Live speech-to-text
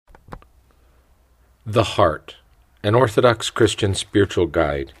The Heart, an Orthodox Christian Spiritual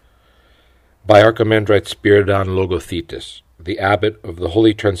Guide, by Archimandrite Spyridon Logothetis, the abbot of the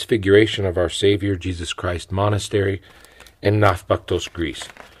Holy Transfiguration of Our Savior Jesus Christ Monastery in Nafpaktos, Greece.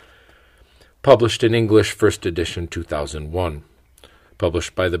 Published in English, first edition, 2001.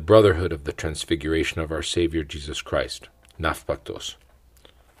 Published by the Brotherhood of the Transfiguration of Our Savior Jesus Christ, Nafpaktos.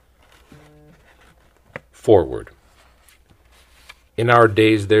 Forward. In our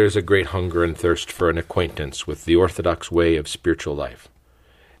days there is a great hunger and thirst for an acquaintance with the Orthodox way of spiritual life.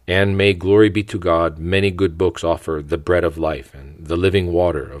 And may glory be to God, many good books offer the bread of life and the living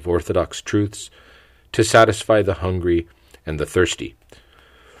water of Orthodox truths to satisfy the hungry and the thirsty.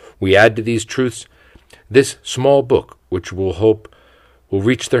 We add to these truths this small book, which we'll hope will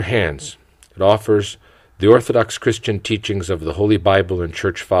reach their hands. It offers the Orthodox Christian teachings of the Holy Bible and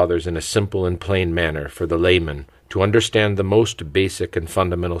Church Fathers in a simple and plain manner for the layman to understand the most basic and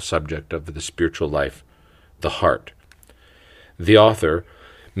fundamental subject of the spiritual life, the heart. The author,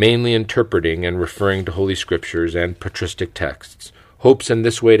 mainly interpreting and referring to Holy Scriptures and patristic texts, hopes in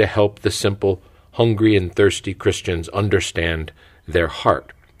this way to help the simple, hungry and thirsty Christians understand their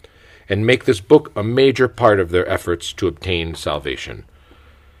heart, and make this book a major part of their efforts to obtain salvation.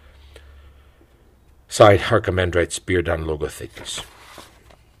 Signed, Archimandrite Spyridon Logothetis.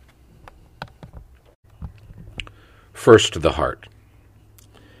 First, the heart.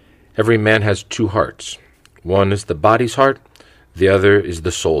 Every man has two hearts. One is the body's heart, the other is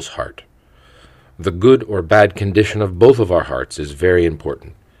the soul's heart. The good or bad condition of both of our hearts is very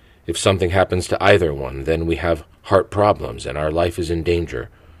important. If something happens to either one, then we have heart problems and our life is in danger,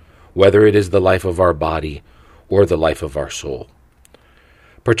 whether it is the life of our body or the life of our soul.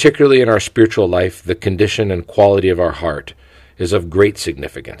 Particularly in our spiritual life, the condition and quality of our heart is of great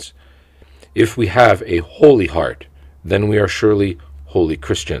significance. If we have a holy heart, then we are surely holy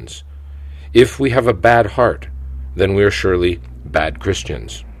Christians. If we have a bad heart, then we are surely bad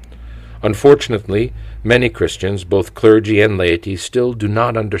Christians. Unfortunately, many Christians, both clergy and laity, still do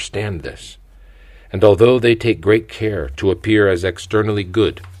not understand this. And although they take great care to appear as externally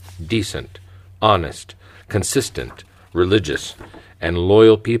good, decent, honest, consistent, religious, and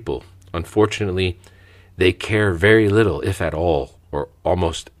loyal people, unfortunately, they care very little, if at all, or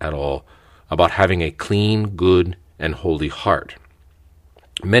almost at all, about having a clean, good, and holy heart.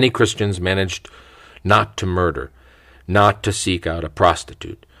 Many Christians managed not to murder, not to seek out a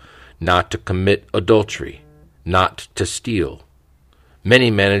prostitute, not to commit adultery, not to steal.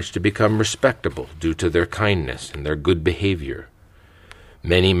 Many managed to become respectable due to their kindness and their good behavior.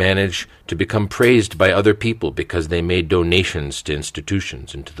 Many managed to become praised by other people because they made donations to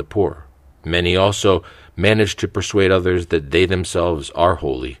institutions and to the poor. Many also managed to persuade others that they themselves are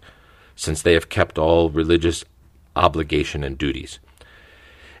holy, since they have kept all religious obligation and duties.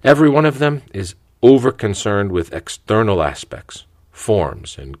 Every one of them is over-concerned with external aspects,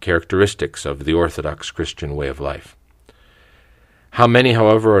 forms, and characteristics of the Orthodox Christian way of life. How many,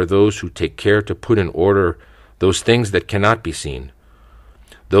 however, are those who take care to put in order those things that cannot be seen,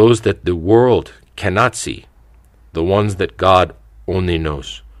 those that the world cannot see, the ones that God only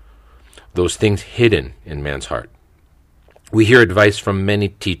knows, those things hidden in man's heart? We hear advice from many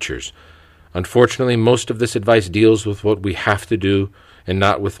teachers. Unfortunately, most of this advice deals with what we have to do and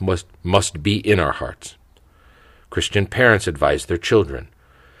not with what must be in our hearts. Christian parents advise their children.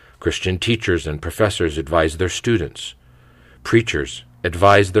 Christian teachers and professors advise their students. Preachers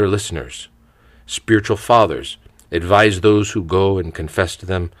advise their listeners. Spiritual fathers advise those who go and confess to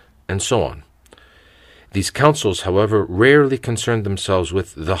them, and so on. These counsels, however, rarely concern themselves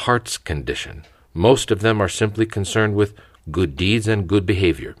with the heart's condition. Most of them are simply concerned with good deeds and good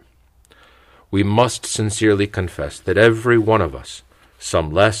behavior. We must sincerely confess that every one of us,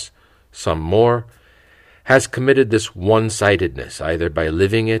 some less, some more, has committed this one-sidedness, either by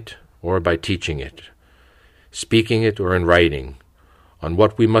living it or by teaching it, speaking it or in writing, on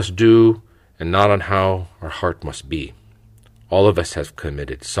what we must do and not on how our heart must be. All of us have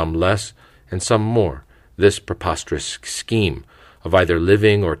committed, some less and some more, this preposterous scheme of either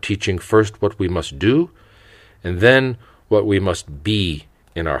living or teaching first what we must do and then what we must be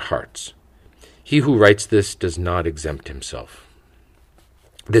in our hearts. He who writes this does not exempt himself.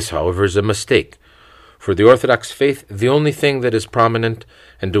 This, however, is a mistake. For the Orthodox faith, the only thing that is prominent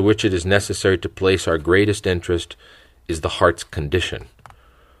and to which it is necessary to place our greatest interest is the heart's condition.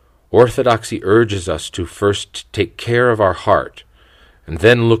 Orthodoxy urges us to first take care of our heart and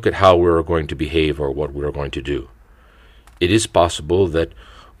then look at how we are going to behave or what we are going to do. It is possible that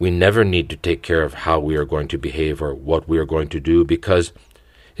we never need to take care of how we are going to behave or what we are going to do, because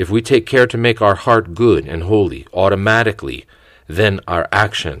if we take care to make our heart good and holy, automatically then our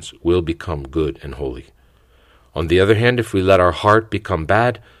actions will become good and holy. On the other hand, if we let our heart become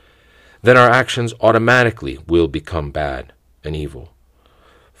bad, then our actions automatically will become bad and evil.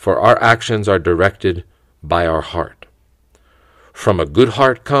 For our actions are directed by our heart. From a good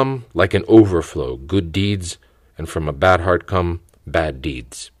heart come, like an overflow, good deeds, and from a bad heart come bad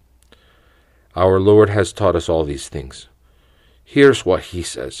deeds. Our Lord has taught us all these things. Here's what he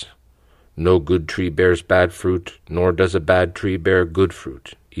says. No good tree bears bad fruit, nor does a bad tree bear good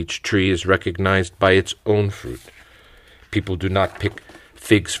fruit. Each tree is recognized by its own fruit. People do not pick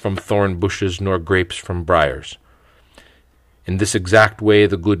figs from thorn bushes, nor grapes from briars. In this exact way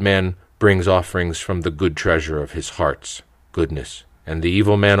the good man brings offerings from the good treasure of his heart's goodness, and the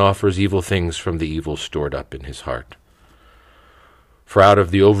evil man offers evil things from the evil stored up in his heart. For out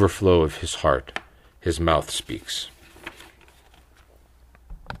of the overflow of his heart his mouth speaks.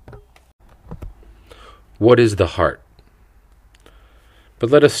 What is the heart? But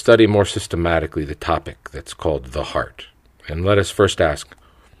let us study more systematically the topic that's called the heart. And let us first ask,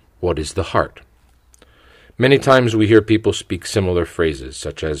 what is the heart? Many times we hear people speak similar phrases,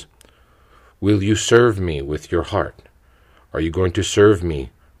 such as, will you serve me with your heart? Are you going to serve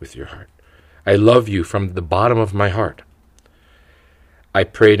me with your heart? I love you from the bottom of my heart. I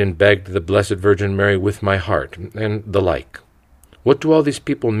prayed and begged the Blessed Virgin Mary with my heart, and the like. What do all these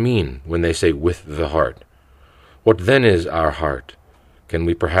people mean when they say with the heart? What then is our heart? Can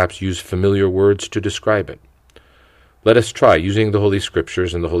we perhaps use familiar words to describe it? Let us try using the Holy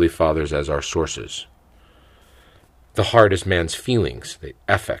Scriptures and the Holy Fathers as our sources. The heart is man's feelings, the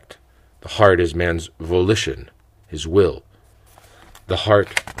affect. The heart is man's volition, his will. The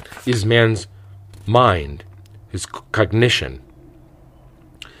heart is man's mind, his cognition.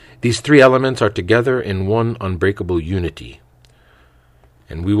 These three elements are together in one unbreakable unity.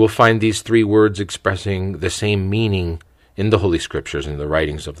 And we will find these three words expressing the same meaning in the Holy Scriptures and the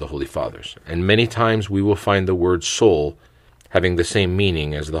writings of the Holy Fathers. And many times we will find the word soul having the same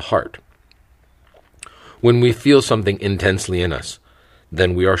meaning as the heart. When we feel something intensely in us,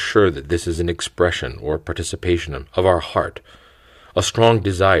 then we are sure that this is an expression or participation of our heart, a strong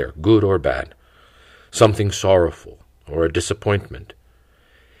desire, good or bad, something sorrowful or a disappointment.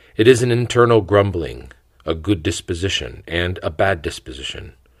 It is an internal grumbling, a good disposition, and a bad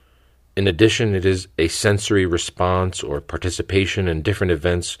disposition. In addition, it is a sensory response or participation in different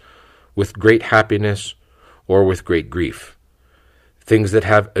events with great happiness or with great grief. Things that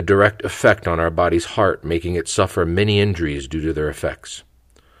have a direct effect on our body's heart, making it suffer many injuries due to their effects.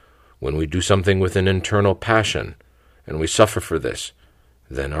 When we do something with an internal passion, and we suffer for this,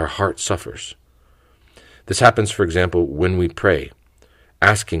 then our heart suffers. This happens, for example, when we pray,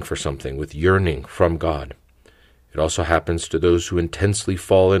 asking for something with yearning from God. It also happens to those who intensely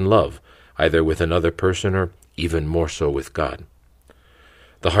fall in love, either with another person or even more so with God.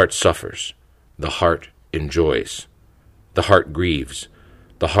 The heart suffers. The heart enjoys. The heart grieves.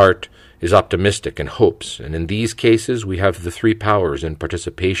 The heart is optimistic and hopes. And in these cases, we have the three powers in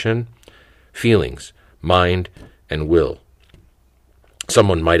participation, feelings, mind, and will.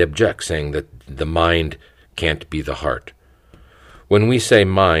 Someone might object, saying that the mind can't be the heart. When we say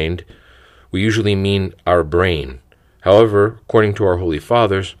mind, we usually mean our brain. However, according to our Holy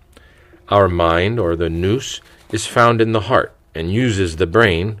Fathers, our mind, or the nous, is found in the heart and uses the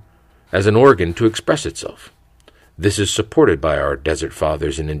brain as an organ to express itself. This is supported by our Desert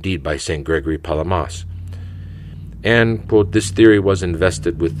Fathers and indeed by St. Gregory Palamas. And, quote, this theory was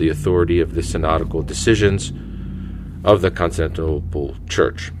invested with the authority of the synodical decisions of the Constantinople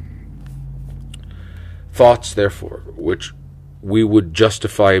Church. Thoughts, therefore, which we would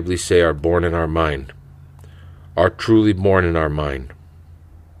justifiably say are born in our mind, are truly born in our mind.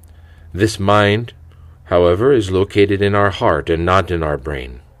 This mind, however, is located in our heart and not in our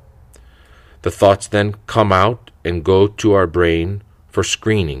brain. The thoughts then come out and go to our brain for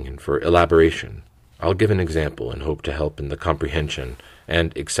screening and for elaboration. I'll give an example and hope to help in the comprehension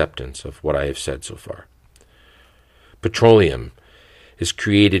and acceptance of what I have said so far. Petroleum is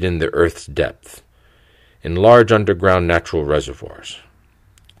created in the earth's depth, in large underground natural reservoirs.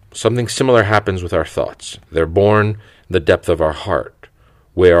 Something similar happens with our thoughts. They're born in the depth of our heart,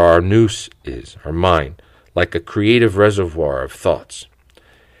 where our nous is, our mind, like a creative reservoir of thoughts.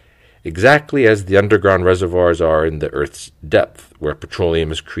 Exactly as the underground reservoirs are in the earth's depth, where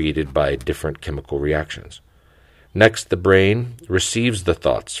petroleum is created by different chemical reactions. Next, the brain receives the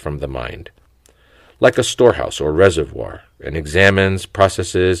thoughts from the mind, like a storehouse or reservoir, and examines,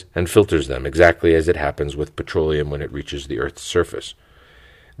 processes, and filters them, exactly as it happens with petroleum when it reaches the earth's surface.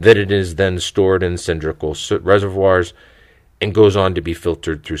 Then it is then stored in cylindrical reservoirs and goes on to be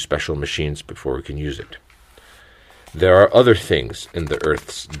filtered through special machines before we can use it. There are other things in the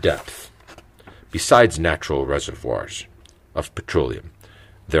earth's depth. Besides natural reservoirs of petroleum,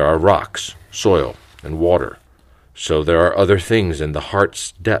 there are rocks, soil, and water. So there are other things in the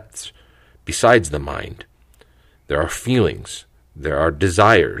heart's depths, besides the mind. There are feelings, there are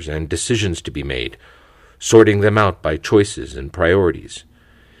desires and decisions to be made, sorting them out by choices and priorities.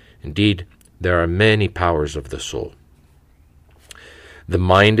 Indeed, there are many powers of the soul. The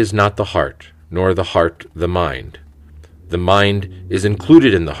mind is not the heart, nor the heart the mind. The mind is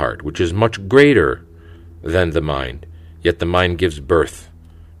included in the heart, which is much greater than the mind, yet the mind gives birth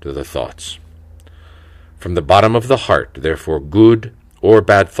to the thoughts. From the bottom of the heart, therefore, good or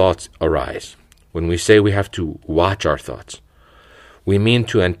bad thoughts arise. When we say we have to watch our thoughts, we mean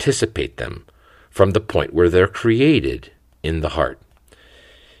to anticipate them from the point where they're created in the heart.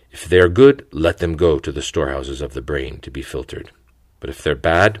 If they are good, let them go to the storehouses of the brain to be filtered. But if they're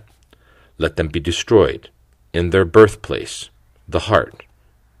bad, let them be destroyed in their birthplace, the heart,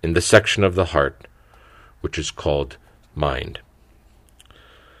 in the section of the heart which is called mind.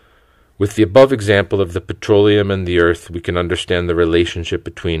 With the above example of the petroleum and the earth, we can understand the relationship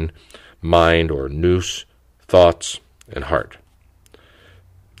between mind or nous, thoughts, and heart.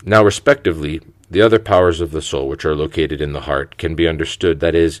 Now, respectively, the other powers of the soul which are located in the heart can be understood,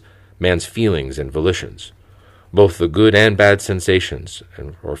 that is, man's feelings and volitions. Both the good and bad sensations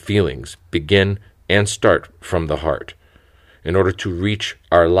or feelings begin and start from the heart in order to reach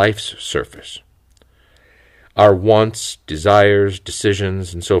our life's surface. Our wants, desires,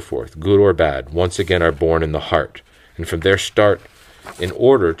 decisions, and so forth, good or bad, once again are born in the heart, and from there start in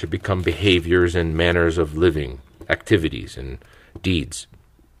order to become behaviors and manners of living, activities, and deeds.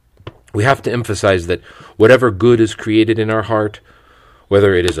 We have to emphasize that whatever good is created in our heart,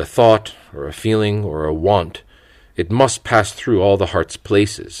 whether it is a thought or a feeling or a want, it must pass through all the heart's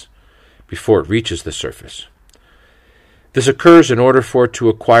places before it reaches the surface. This occurs in order for it to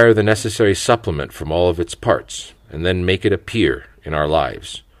acquire the necessary supplement from all of its parts, and then make it appear in our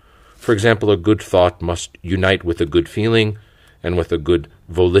lives. For example, a good thought must unite with a good feeling and with a good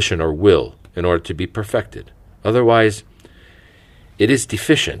volition or will in order to be perfected. Otherwise, it is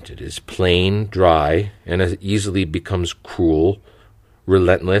deficient, it is plain, dry, and as easily becomes cruel,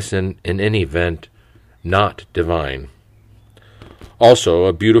 relentless, and in any event, not divine. Also,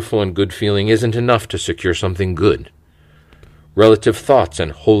 a beautiful and good feeling isn't enough to secure something good. Relative thoughts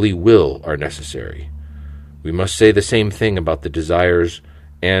and holy will are necessary. We must say the same thing about the desires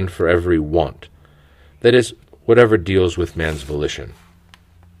and for every want. That is, whatever deals with man's volition.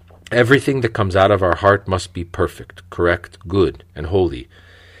 Everything that comes out of our heart must be perfect, correct, good, and holy,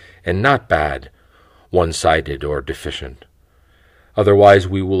 and not bad, one-sided, or deficient. Otherwise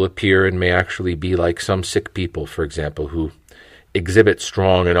we will appear and may actually be like some sick people, for example, who exhibit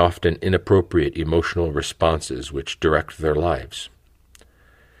strong and often inappropriate emotional responses which direct their lives.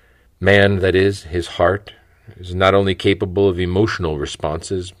 Man, that is, his heart, is not only capable of emotional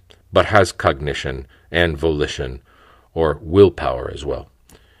responses, but has cognition and volition, or willpower as well.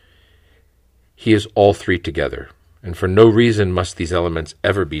 He is all three together, and for no reason must these elements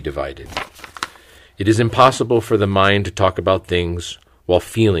ever be divided. It is impossible for the mind to talk about things while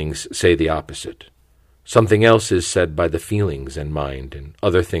feelings say the opposite. Something else is said by the feelings and mind, and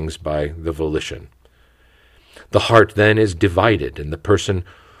other things by the volition. The heart then is divided, and the person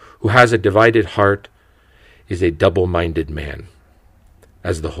who has a divided heart is a double-minded man,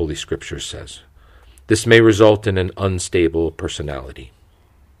 as the Holy Scripture says. This may result in an unstable personality.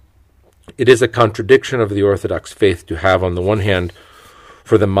 It is a contradiction of the Orthodox faith to have, on the one hand,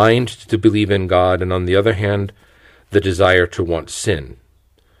 for the mind to believe in God, and on the other hand, the desire to want sin.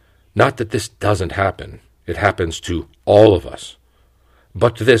 Not that this doesn't happen. It happens to all of us.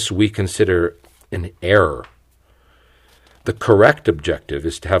 But this we consider an error. The correct objective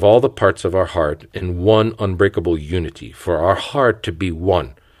is to have all the parts of our heart in one unbreakable unity, for our heart to be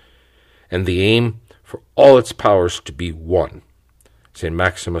one, and the aim for all its powers to be one. St.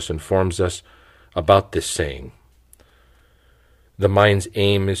 Maximus informs us about this saying. The mind's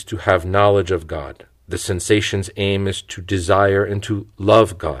aim is to have knowledge of God. The sensation's aim is to desire and to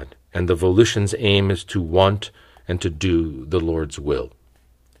love God. And the volition's aim is to want and to do the Lord's will.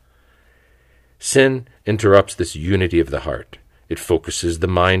 Sin interrupts this unity of the heart. It focuses the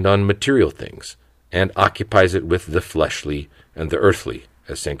mind on material things and occupies it with the fleshly and the earthly,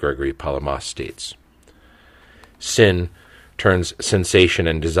 as St. Gregory Palamas states. Sin turns sensation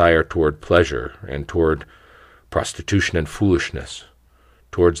and desire toward pleasure and toward prostitution and foolishness,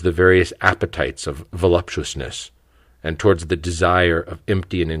 towards the various appetites of voluptuousness, and towards the desire of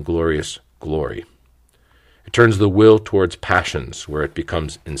empty and inglorious glory. It turns the will towards passions, where it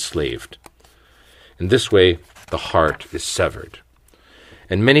becomes enslaved. In this way, the heart is severed.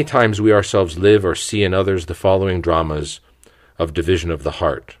 And many times we ourselves live or see in others the following dramas of division of the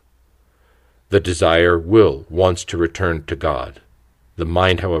heart. The desire wants to return to God. The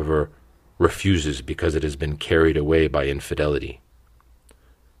mind, however, refuses because it has been carried away by infidelity.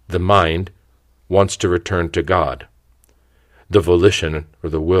 The mind wants to return to God. The volition, or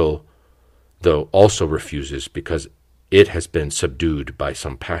the will, though, also refuses because it has been subdued by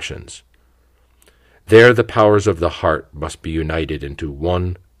some passions. There the powers of the heart must be united into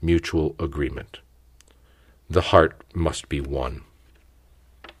one mutual agreement. The heart must be one.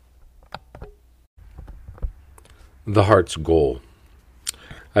 The heart's goal.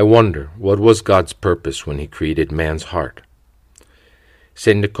 I wonder, what was God's purpose when he created man's heart?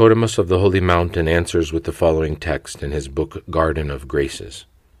 St. Nicodemus of the Holy Mountain answers with the following text in his book Garden of Graces.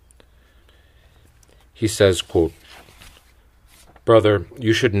 He says, quote, "Brother,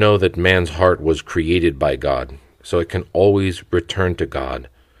 you should know that man's heart was created by God, so it can always return to God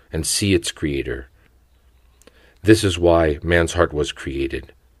and see its Creator. This is why man's heart was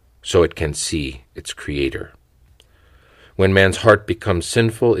created, so it can see its Creator. When man's heart becomes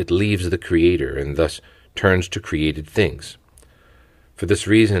sinful, it leaves the Creator and thus turns to created things. For this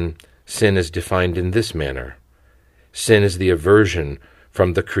reason, sin is defined in this manner. Sin is the aversion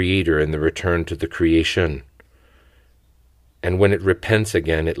from the Creator and the return to the creation. And when it repents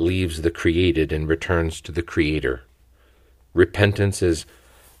again, it leaves the created and returns to the Creator. Repentance is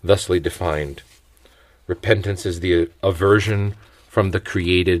thusly defined. Repentance is the aversion from the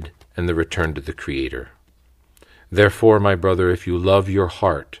created and the return to the Creator. Therefore, my brother, if you love your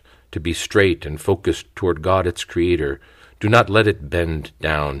heart to be straight and focused toward God its Creator, do not let it bend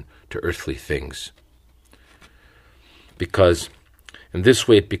down to earthly things. Because in this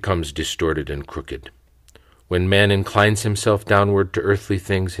way it becomes distorted and crooked. When man inclines himself downward to earthly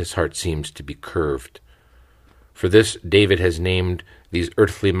things, his heart seems to be curved. For this, David has named these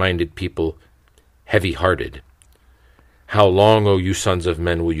earthly-minded people heavy-hearted. How long, O you sons of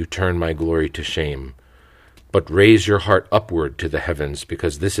men, will you turn my glory to shame? But raise your heart upward to the heavens,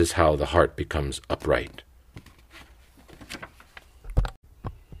 because this is how the heart becomes upright."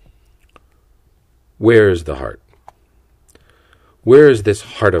 Where is the heart? Where is this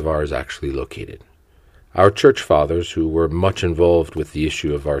heart of ours actually located? Our church fathers, who were much involved with the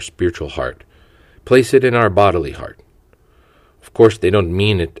issue of our spiritual heart, place it in our bodily heart. Of course, they don't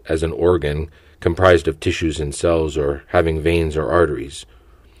mean it as an organ comprised of tissues and cells or having veins or arteries.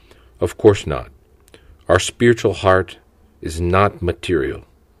 Of course not. Our spiritual heart is not material.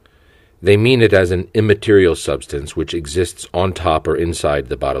 They mean it as an immaterial substance which exists on top or inside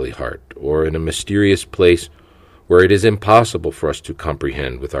the bodily heart, or in a mysterious place where it is impossible for us to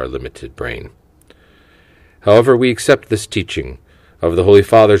comprehend with our limited brain. However, we accept this teaching of the Holy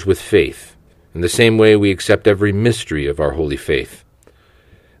Fathers with faith, in the same way we accept every mystery of our holy faith.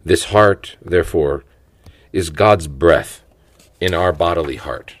 This heart, therefore, is God's breath in our bodily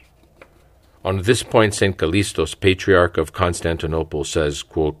heart. On this point, St. Callistos, Patriarch of Constantinople, says,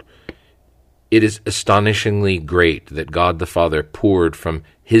 quote, "It is astonishingly great that God the Father poured from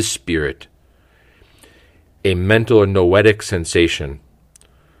his Spirit a mental or noetic sensation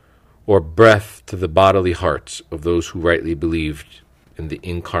or breath to the bodily hearts of those who rightly believed in the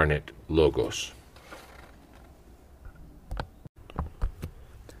incarnate Logos."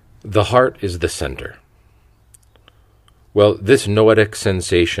 The heart is the center. Well, this noetic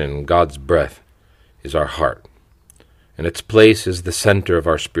sensation, God's breath, is our heart, and its place is the center of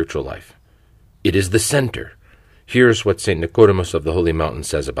our spiritual life. It is the center. Here's what St. Nicodemus of the Holy Mountain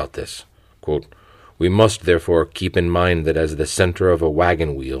says about this. Quote, "We must therefore keep in mind that as the center of a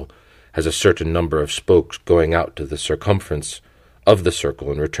wagon wheel has a certain number of spokes going out to the circumference of the circle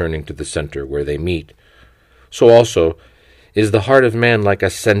and returning to the center where they meet, so also is the heart of man like a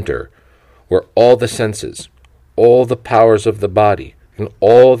center where all the senses, all the powers of the body, and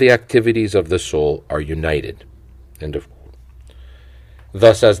all the activities of the soul are united." End of quote.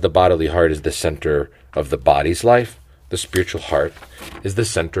 Thus, as the bodily heart is the center of the body's life, the spiritual heart is the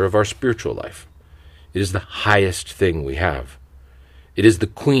center of our spiritual life. It is the highest thing we have. It is the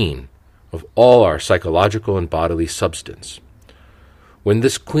queen of all our psychological and bodily substance. When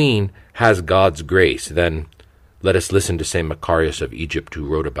this queen has God's grace, then let us listen to St. Macarius of Egypt, who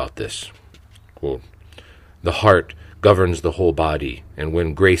wrote about this. Quote, "The heart governs the whole body, and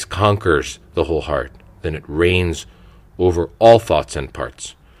when grace conquers the whole heart, then it reigns over all thoughts and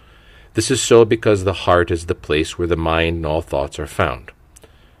parts. This is so because the heart is the place where the mind and all thoughts are found.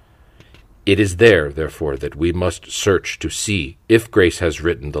 It is there, therefore, that we must search to see if grace has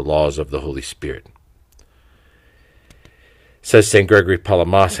written the laws of the Holy Spirit." Says St. Gregory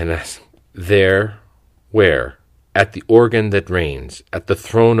Palamas, there where at the organ that reigns, at the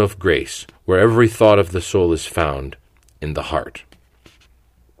throne of grace, where every thought of the soul is found, in the heart.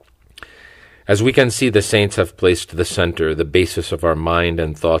 As we can see, the saints have placed the center, the basis of our mind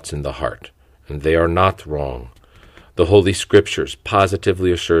and thoughts in the heart, and they are not wrong. The Holy Scriptures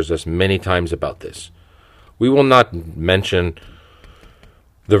positively assures us many times about this. We will not mention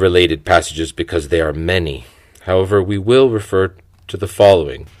the related passages because they are many. However, we will refer to the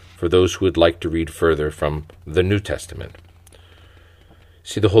following for those who would like to read further from the New Testament.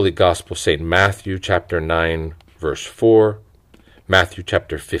 See the Holy Gospel, St. Matthew chapter 9, verse 4, Matthew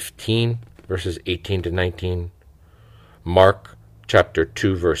chapter 15, verses 18 to 19, Mark chapter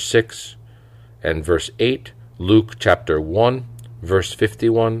 2, verse 6 and verse 8, Luke chapter 1, verse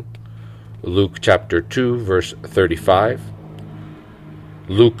 51, Luke chapter 2, verse 35,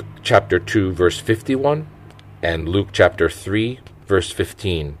 Luke chapter 2, verse 51, and Luke chapter 3, verse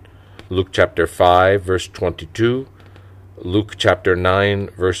 15, Luke chapter 5, verse 22, Luke chapter 9,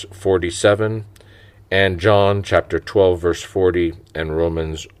 verse 47, and John chapter 12, verse 40, and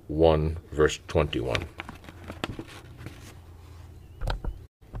Romans 1, verse 21.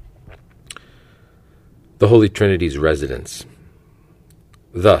 The Holy Trinity's residence.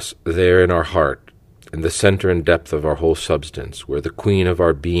 Thus, there in our heart, in the center and depth of our whole substance, where the queen of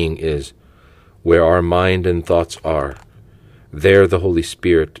our being is, where our mind and thoughts are, there the Holy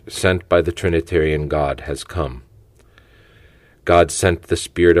Spirit, sent by the Trinitarian God, has come. God sent the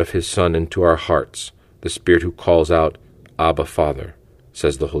Spirit of His Son into our hearts, the Spirit who calls out, Abba, Father,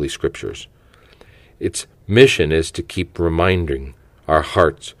 says the Holy Scriptures. Its mission is to keep reminding our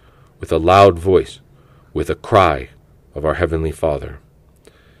hearts with a loud voice, with a cry of our Heavenly Father.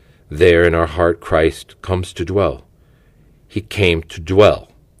 There in our heart Christ comes to dwell. He came to dwell.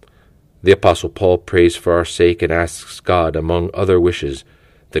 The Apostle Paul prays for our sake and asks God, among other wishes,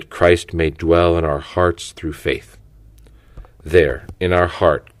 that Christ may dwell in our hearts through faith. There, in our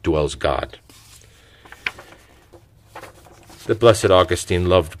heart, dwells God. The Blessed Augustine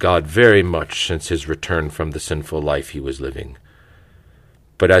loved God very much since his return from the sinful life he was living.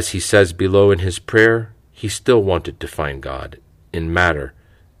 But as he says below in his prayer, he still wanted to find God in matter,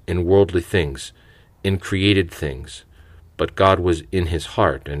 in worldly things, in created things. But God was in his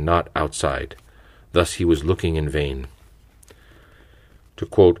heart and not outside. Thus he was looking in vain. To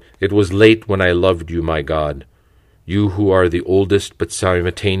quote, "It was late when I loved you, my God, you who are the oldest but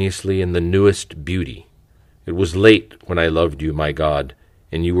simultaneously in the newest beauty. It was late when I loved you, my God,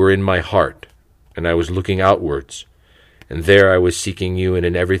 and you were in my heart, and I was looking outwards, and there I was seeking you, and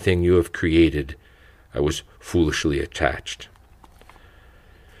in everything you have created I was foolishly attached."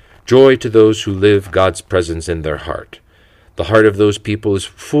 Joy to those who live God's presence in their heart. The heart of those people is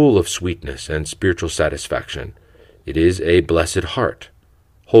full of sweetness and spiritual satisfaction. It is a blessed heart,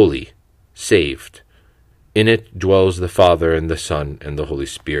 holy, saved. In it dwells the Father and the Son and the Holy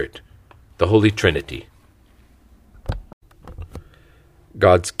Spirit, the Holy Trinity.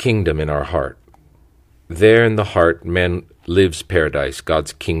 God's kingdom in our heart. There in the heart man lives paradise,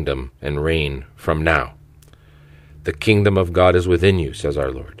 God's kingdom and reign from now. The kingdom of God is within you, says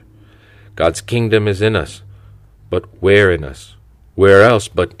our Lord. God's kingdom is in us. But where in us? Where else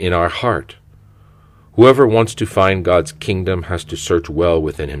but in our heart? Whoever wants to find God's kingdom has to search well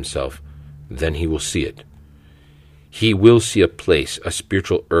within himself. Then he will see it. He will see a place, a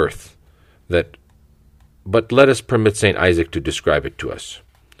spiritual earth, but let us permit St. Isaac to describe it to us.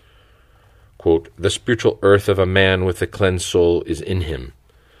 Quote, "The spiritual earth of a man with a cleansed soul is in him.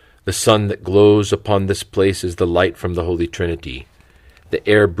 The sun that glows upon this place is the light from the Holy Trinity. The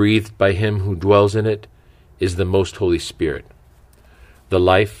air breathed by him who dwells in it is the most Holy Spirit. The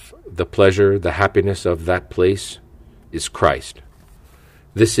life, the pleasure, the happiness of that place is Christ.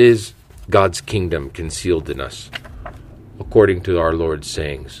 This is God's kingdom concealed in us, according to our Lord's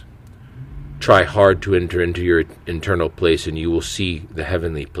sayings. Try hard to enter into your internal place, and you will see the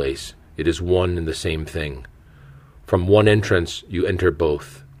heavenly place. It is one and the same thing. From one entrance you enter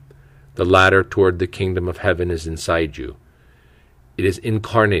both. The ladder toward the kingdom of heaven is inside you. It is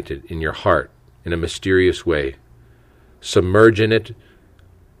incarnated in your heart in a mysterious way. Submerge in it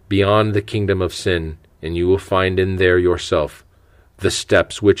beyond the kingdom of sin, and you will find in there yourself the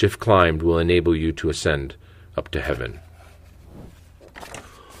steps which, if climbed, will enable you to ascend up to heaven.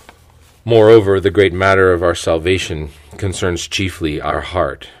 Moreover, the great matter of our salvation concerns chiefly our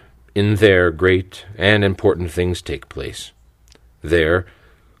heart. In there great and important things take place. There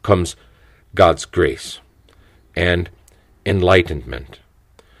comes God's grace and enlightenment,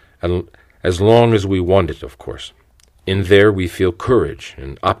 and as long as we want it, of course. In there we feel courage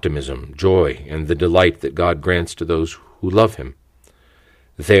and optimism, joy, and the delight that God grants to those who love him.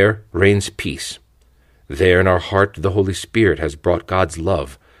 There reigns peace. There in our heart the Holy Spirit has brought God's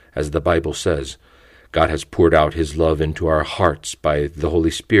love, as the Bible says. God has poured out his love into our hearts by the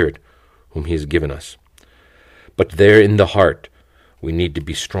Holy Spirit, whom he has given us. But there in the heart we need to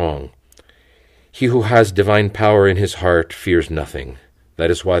be strong. He who has divine power in his heart fears nothing. That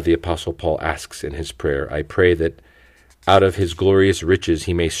is why the Apostle Paul asks in his prayer, I pray that out of his glorious riches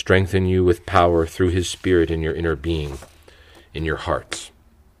he may strengthen you with power through his Spirit in your inner being, in your hearts.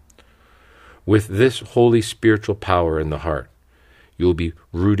 With this holy spiritual power in the heart, you will be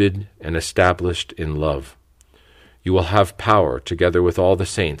rooted and established in love. You will have power, together with all the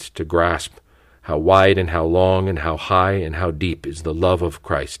saints, to grasp how wide and how long and how high and how deep is the love of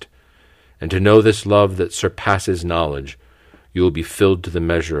Christ. And to know this love that surpasses knowledge, you will be filled to the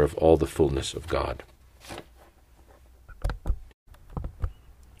measure of all the fullness of God.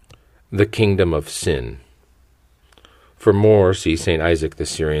 The kingdom of sin. For more, see St. Isaac the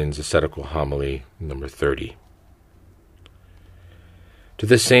Syrian's ascetical homily, number 30. To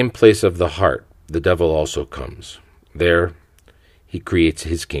the same place of the heart the devil also comes. There he creates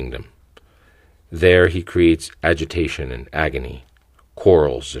his kingdom. There he creates agitation and agony.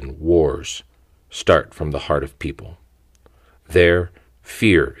 Quarrels and wars start from the heart of people. There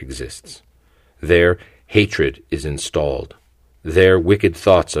fear exists. There hatred is installed. There wicked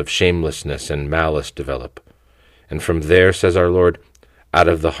thoughts of shamelessness and malice develop. And from there, says our Lord, out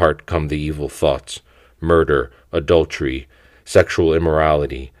of the heart come the evil thoughts, murder, adultery, sexual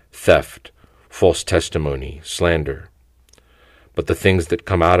immorality, theft, false testimony, slander. But the things that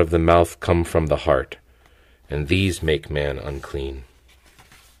come out of the mouth come from the heart, and these make man unclean.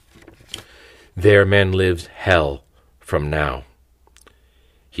 There man lives hell from now.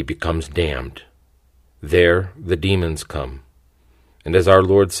 He becomes damned. There the demons come. And as our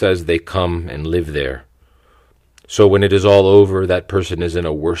Lord says, they come and live there. So when it is all over, that person is in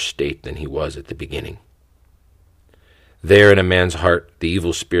a worse state than he was at the beginning. There in a man's heart, the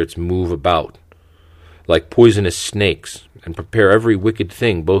evil spirits move about like poisonous snakes and prepare every wicked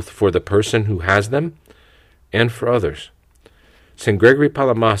thing, both for the person who has them and for others. St. Gregory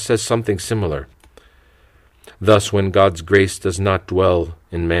Palamas says something similar. Thus, when God's grace does not dwell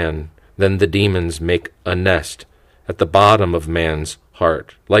in man, then the demons make a nest at the bottom of man's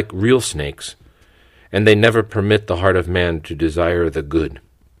heart, like real snakes, and they never permit the heart of man to desire the good.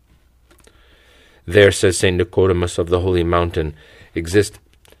 There, says St. Nicodemus of the Holy Mountain, exists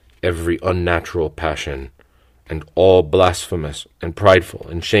every unnatural passion, and all blasphemous and prideful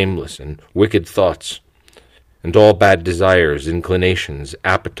and shameless and wicked thoughts, and all bad desires, inclinations,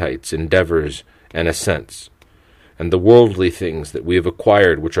 appetites, endeavors, and assents, and the worldly things that we have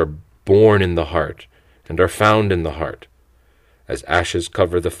acquired which are born in the heart, and are found in the heart. As ashes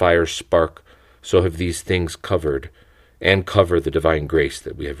cover the fire's spark, so have these things covered, and cover the divine grace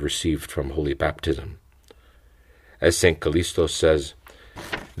that we have received from holy baptism. As St. Callisto says,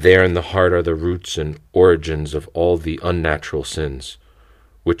 there in the heart are the roots and origins of all the unnatural sins,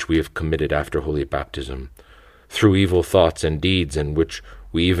 which we have committed after holy baptism, through evil thoughts and deeds, and which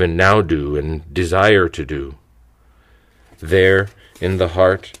we even now do and desire to do. There in the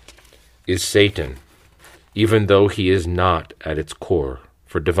heart is Satan, even though he is not at its core,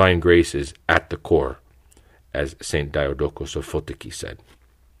 for divine grace is at the core, as St. Diodocus of Photiki said.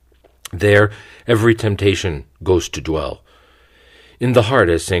 There every temptation goes to dwell. In the heart,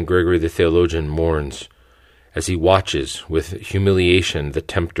 as St. Gregory the theologian mourns, as he watches with humiliation the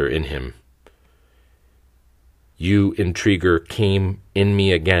tempter in him. You, intriguer, came in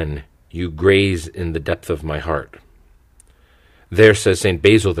me again, you graze in the depth of my heart. There, says St.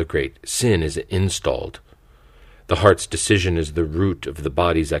 Basil the Great, sin is installed. The heart's decision is the root of the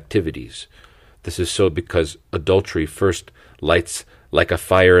body's activities. This is so because adultery first lights like a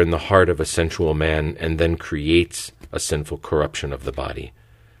fire in the heart of a sensual man and then creates a sinful corruption of the body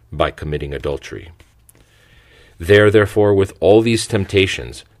by committing adultery. There, therefore, with all these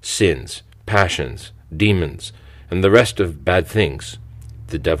temptations, sins, passions, demons, and the rest of bad things,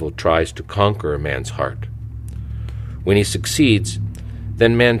 the devil tries to conquer a man's heart. When he succeeds,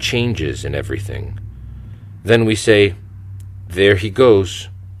 then man changes in everything. Then we say, there he goes,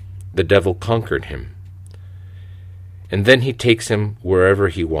 the devil conquered him. And then he takes him wherever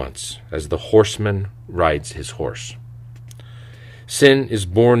he wants, as the horseman rides his horse. Sin is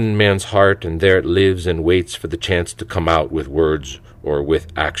born in man's heart, and there it lives and waits for the chance to come out with words or with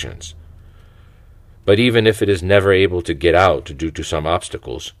actions. But even if it is never able to get out due to some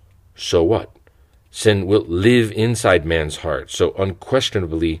obstacles, so what? Sin will live inside man's heart, so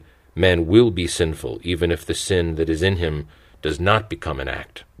unquestionably man will be sinful, even if the sin that is in him does not become an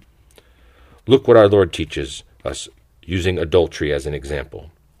act. Look what our Lord teaches us, using adultery as an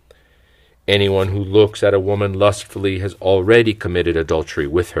example. Anyone who looks at a woman lustfully has already committed adultery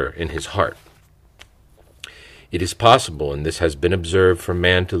with her in his heart. It is possible, and this has been observed, for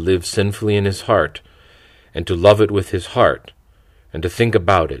man to live sinfully in his heart, and to love it with his heart, and to think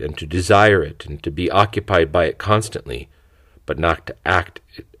about it, and to desire it, and to be occupied by it constantly, but not to act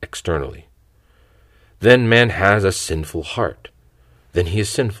it externally. Then man has a sinful heart. Then he is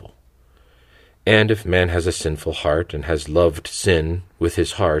sinful. And if man has a sinful heart, and has loved sin with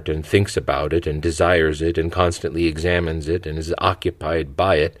his heart, and thinks about it, and desires it, and constantly examines it, and is occupied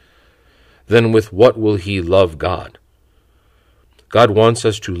by it, then with what will he love God? God wants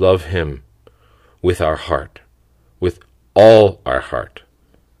us to love him with our heart, with all our heart.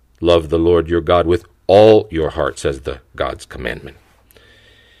 Love the Lord your God with all your heart, says the God's commandment.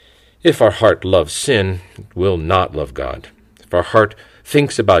 If our heart loves sin, it will not love God. If our heart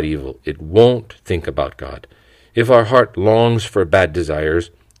thinks about evil, it won't think about God. If our heart longs for bad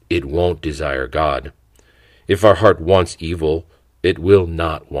desires, it won't desire God. If our heart wants evil, it will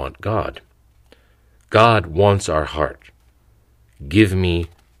not want God. God wants our heart. Give me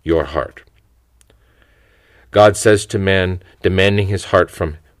your heart. God says to man, demanding his heart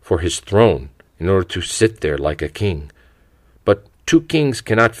for his throne in order to sit there like a king. But 2 kings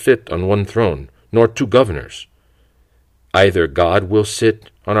cannot fit on one throne, nor 2 governors. Either God will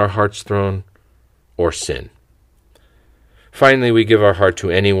sit on our heart's throne, or sin. Finally, we give our heart to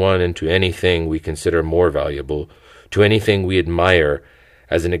anyone and to anything we consider more valuable, to anything we admire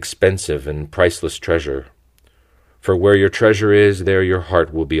as an expensive and priceless treasure. For where your treasure is, there your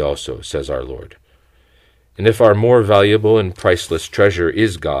heart will be also, says our Lord. And if our more valuable and priceless treasure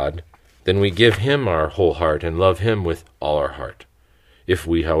is God, then we give him our whole heart and love him with all our heart. If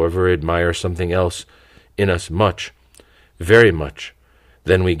we, however, admire something else in us much, very much,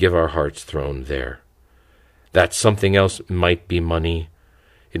 then we give our heart's throne there. That something else might be money,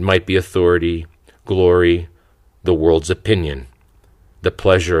 it might be authority, glory, the world's opinion, the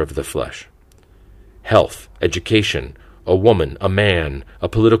pleasure of the flesh, health, education, a woman, a man, a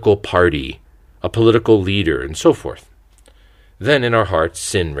political party, a political leader, and so forth. Then in our hearts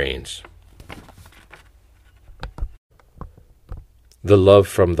sin reigns. The love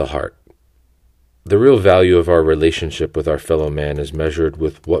from the heart. The real value of our relationship with our fellow man is measured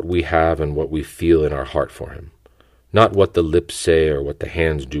with what we have and what we feel in our heart for him, not what the lips say or what the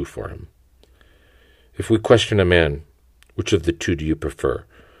hands do for him. If we question a man, which of the 2 do you prefer?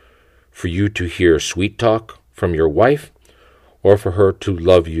 For you to hear sweet talk from your wife, or for her to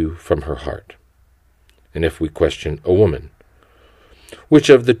love you from her heart? And if we question a woman, which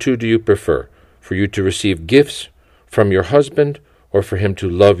of the 2 do you prefer? For you to receive gifts from your husband, or for him to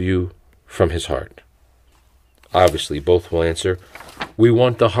love you from his heart? Obviously, both will answer, we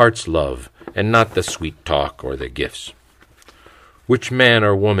want the heart's love, and not the sweet talk or the gifts. Which man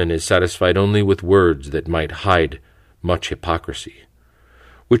or woman is satisfied only with words that might hide much hypocrisy?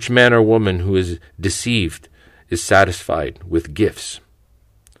 Which man or woman who is deceived is satisfied with gifts?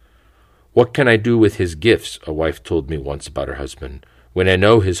 What can I do with his gifts, a wife told me once about her husband, when I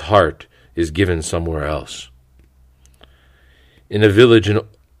know his heart is given somewhere else? In a village, an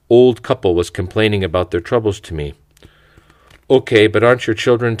old couple was complaining about their troubles to me. Okay, but aren't your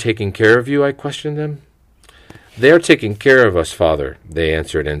children taking care of you? I questioned them. They are taking care of us, Father, they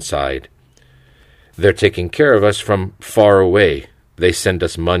answered and sighed. They're taking care of us from far away. They send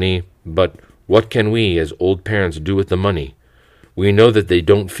us money, but what can we, as old parents, do with the money? We know that they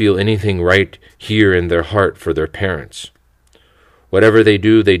don't feel anything right here in their heart for their parents. Whatever they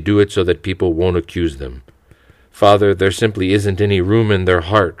do it so that people won't accuse them. Father, there simply isn't any room in their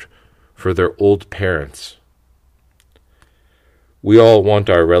heart for their old parents. We all want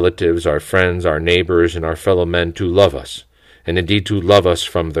our relatives, our friends, our neighbors, and our fellow men to love us, and indeed to love us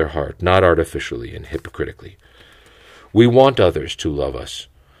from their heart, not artificially and hypocritically. We want others to love us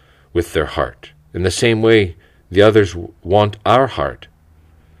with their heart, in the same way the others want our heart.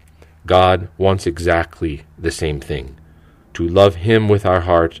 God wants exactly the same thing, to love him with our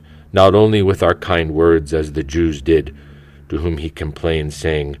heart, not only with our kind words as the Jews did, to whom he complained,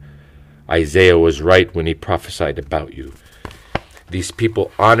 saying, Isaiah was right when he prophesied about you. These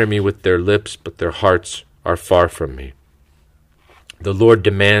people honor me with their lips, but their hearts are far from me. The Lord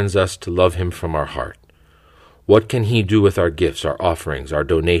demands us to love him from our heart. What can he do with our gifts, our offerings, our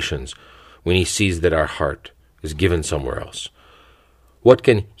donations, when he sees that our heart is given somewhere else? What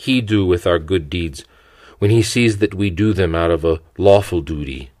can he do with our good deeds when he sees that we do them out of a lawful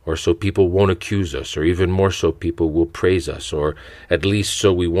duty, or so people won't accuse us, or even more so people will praise us, or at least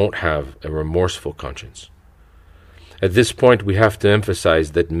so we won't have a remorseful conscience? At this point, we have to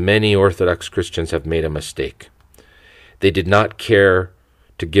emphasize that many Orthodox Christians have made a mistake. They did not care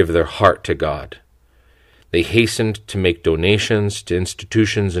to give their heart to God. They hastened to make donations to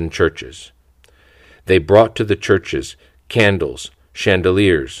institutions and churches. They brought to the churches candles,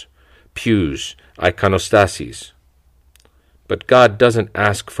 chandeliers, pews, iconostases. But God doesn't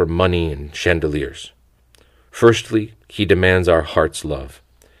ask for money and chandeliers. Firstly, he demands our heart's love.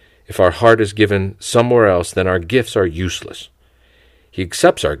 If our heart is given somewhere else, then our gifts are useless. He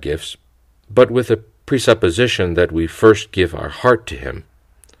accepts our gifts, but with a presupposition that we first give our heart to him.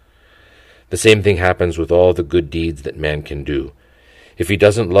 The same thing happens with all the good deeds that man can do. If he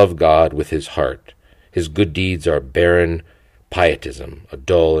doesn't love God with his heart, his good deeds are barren pietism, a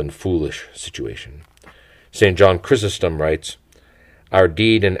dull and foolish situation. St. John Chrysostom writes, "Our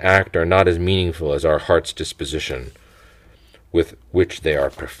deed and act are not as meaningful as our heart's disposition with which they are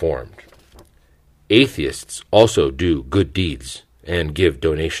performed." Atheists also do good deeds and give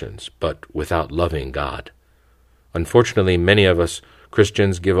donations, but without loving God. Unfortunately, many of us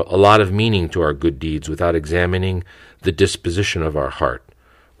Christians give a lot of meaning to our good deeds without examining the disposition of our heart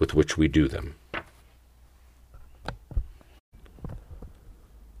with which we do them.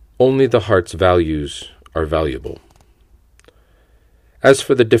 Only the heart's values are valuable. As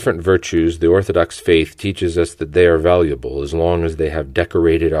for the different virtues, the Orthodox faith teaches us that they are valuable as long as they have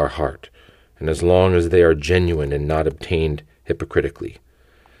decorated our heart, and as long as they are genuine and not obtained hypocritically.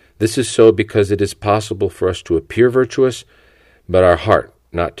 This is so because it is possible for us to appear virtuous, but our heart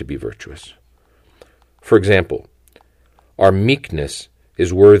not to be virtuous. For example, our meekness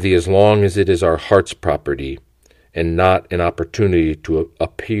is worthy as long as it is our heart's property and not an opportunity to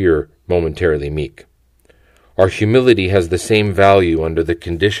appear momentarily meek. Our humility has the same value under the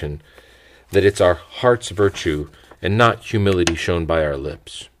condition that it's our heart's virtue and not humility shown by our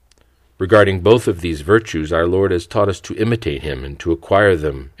lips. Regarding both of these virtues, our Lord has taught us to imitate him and to acquire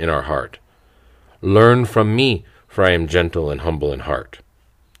them in our heart. "Learn from me, for I am gentle and humble in heart."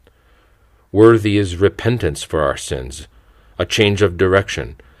 Worthy is repentance for our sins, a change of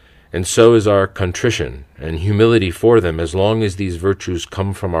direction, and so is our contrition and humility for them as long as these virtues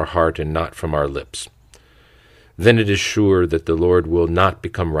come from our heart and not from our lips. Then it is sure that the Lord will not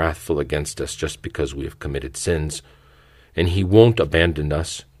become wrathful against us just because we have committed sins, and he won't abandon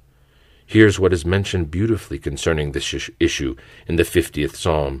us. Here's what is mentioned beautifully concerning this issue in the 50th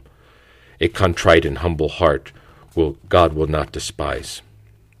Psalm. A contrite and humble heart God will not despise.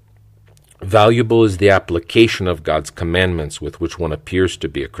 Valuable is the application of God's commandments with which one appears to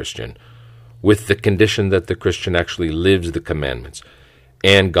be a Christian, with the condition that the Christian actually lives the commandments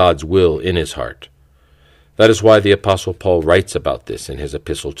and God's will in his heart. That is why the Apostle Paul writes about this in his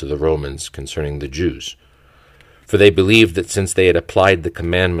epistle to the Romans concerning the Jews. For they believed that since they had applied the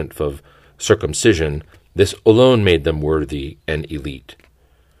commandment of circumcision, this alone made them worthy and elite.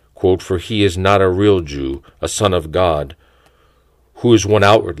 Quote, "For he is not a real Jew, a son of God, who is one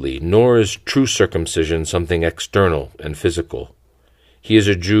outwardly, nor is true circumcision something external and physical. He is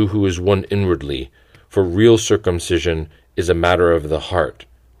a Jew who is one inwardly, for real circumcision is a matter of the heart,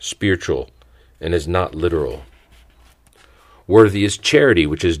 spiritual, and is not literal. Worthy is charity,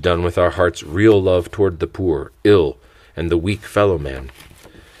 which is done with our heart's real love toward the poor, ill, and the weak fellow man.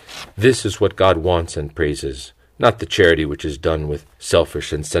 This is what God wants and praises, not the charity which is done with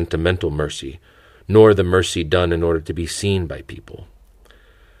selfish and sentimental mercy, nor the mercy done in order to be seen by people.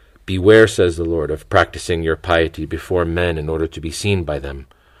 Beware, says the Lord, of practicing your piety before men in order to be seen by them.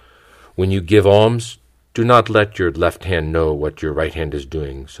 When you give alms, do not let your left hand know what your right hand is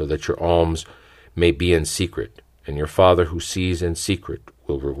doing, so that your alms may be in secret, and your Father who sees in secret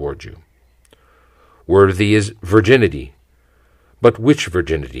will reward you. Worthy is virginity. But which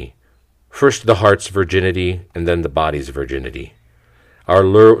virginity? First the heart's virginity, and then the body's virginity. Our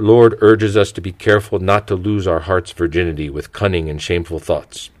Lord urges us to be careful not to lose our heart's virginity with cunning and shameful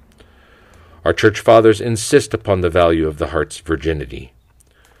thoughts. Our church fathers insist upon the value of the heart's virginity.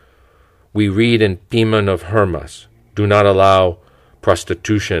 We read in Piman of Hermas, "Do not allow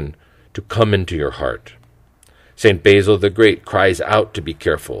prostitution to come into your heart." St. Basil the Great cries out to be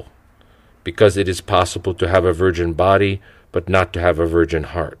careful, because it is possible to have a virgin body, but not to have a virgin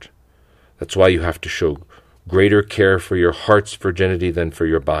heart. That's why you have to show greater care for your heart's virginity than for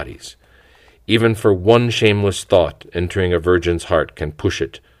your body's. Even for one shameless thought entering a virgin's heart can push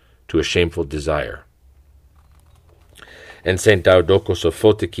it to a shameful desire. And St. Diodocus of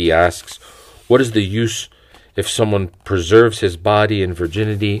Photiki asks, what is the use if someone preserves his body in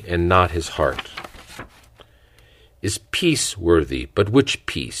virginity and not his heart? Is peace worthy? But which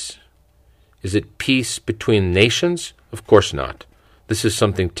peace? Is it peace between nations? Of course not. This is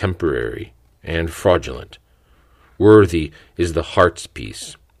something temporary and fraudulent. Worthy is the heart's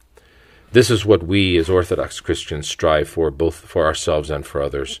peace. This is what we as Orthodox Christians strive for, both for ourselves and for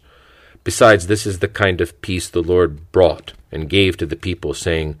others. Besides, this is the kind of peace the Lord brought and gave to the people,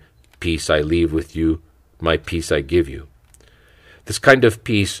 saying, "Peace I leave with you, my peace I give you." This kind of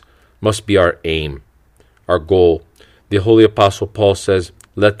peace must be our aim, our goal. The Holy Apostle Paul says,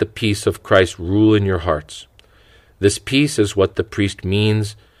 "Let the peace of Christ rule in your hearts." This peace is what the priest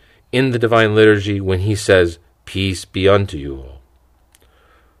means in the Divine Liturgy when he says, "Peace be unto you all."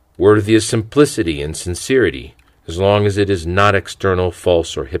 Worthy is simplicity and sincerity, as long as it is not external,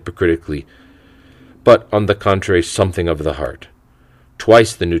 false, or hypocritically, but, on the contrary, something of the heart.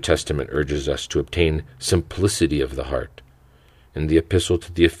 Twice the New Testament urges us to obtain simplicity of the heart, in the Epistle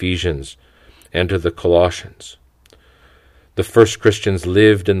to the Ephesians and to the Colossians. The first Christians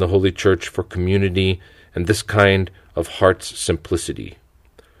lived in the Holy Church for community and this kind of heart's simplicity.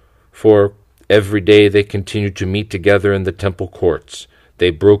 For every day they continued to meet together in the temple courts. They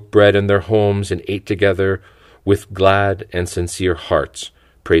broke bread in their homes and ate together with glad and sincere hearts,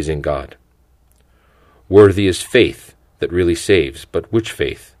 praising God. Worthy is faith that really saves, but which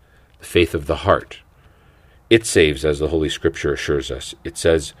faith? The faith of the heart. It saves, as the Holy Scripture assures us. It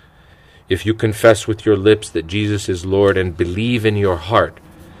says, "If you confess with your lips that Jesus is Lord and believe in your heart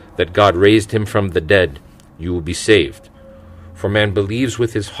that God raised him from the dead, you will be saved. For man believes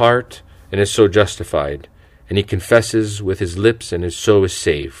with his heart and is so justified, and he confesses with his lips and so is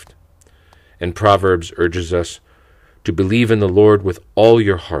saved." And Proverbs urges us to believe in the Lord with all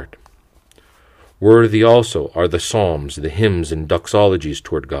your heart. Worthy also are the psalms, the hymns, and doxologies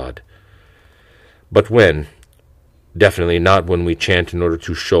toward God. But when? Definitely not when we chant in order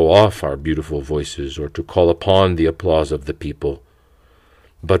to show off our beautiful voices or to call upon the applause of the people,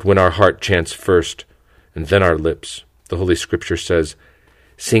 but when our heart chants first and then our lips. The Holy Scripture says,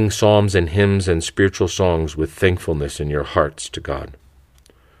 "Sing psalms and hymns and spiritual songs with thankfulness in your hearts to God."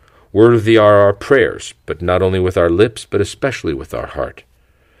 Worthy are our prayers, but not only with our lips, but especially with our heart.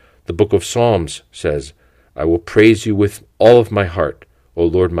 The book of Psalms says, "I will praise you with all of my heart, O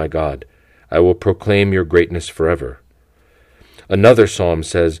Lord my God. I will proclaim your greatness forever." Another psalm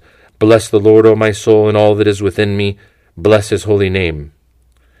says, "Bless the Lord, O my soul, and all that is within me. Bless his holy name."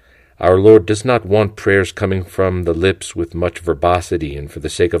 Our Lord does not want prayers coming from the lips with much verbosity and for the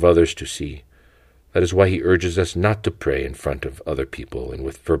sake of others to see. That is why he urges us not to pray in front of other people and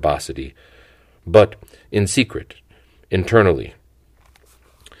with verbosity, but in secret, internally.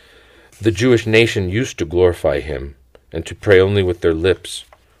 The Jewish nation used to glorify him and to pray only with their lips,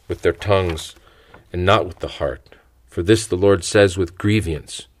 with their tongues, and not with the heart. For this the Lord says with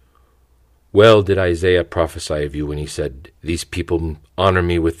grievance, "Well did Isaiah prophesy of you when he said, 'These people honor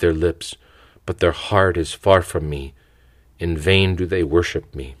me with their lips, but their heart is far from me. In vain do they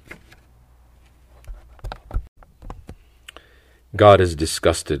worship me.'" God is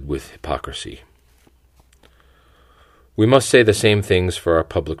disgusted with hypocrisy. We must say the same things for our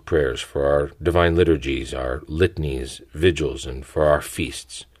public prayers, for our divine liturgies, our litanies, vigils, and for our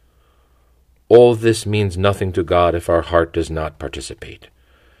feasts. All this means nothing to God if our heart does not participate.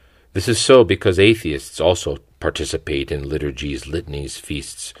 This is so because atheists also participate in liturgies, litanies,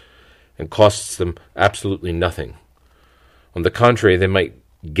 feasts, and costs them absolutely nothing. On the contrary, they might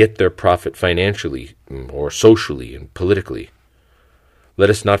get their profit financially or socially and politically. Let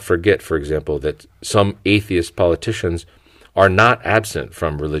us not forget, for example, that some atheist politicians are not absent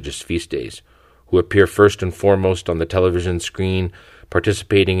from religious feast days, who appear first and foremost on the television screen,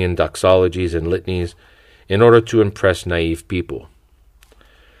 participating in doxologies and litanies, in order to impress naive people.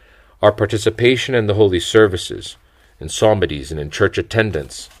 Our participation in the holy services, in psalmodies, and in church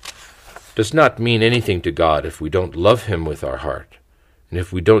attendance does not mean anything to God if we don't love him with our heart, and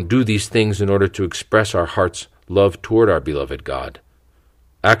if we don't do these things in order to express our heart's love toward our beloved God.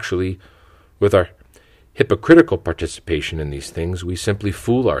 Actually, with our hypocritical participation in these things, we simply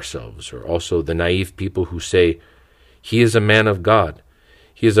fool ourselves, or also the naive people who say, "He is a man of God,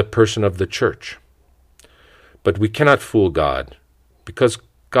 he is a person of the church." But we cannot fool God, because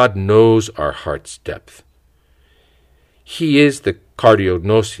God knows our heart's depth. He is the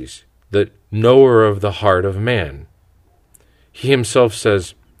cardiognosis, the knower of the heart of man. He himself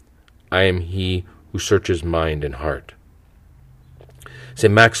says, "I am he who searches mind and heart."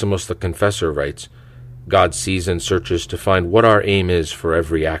 St. Maximus the Confessor writes, "God sees and searches to find what our aim is for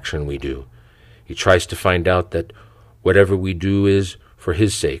every action we do. He tries to find out that whatever we do is for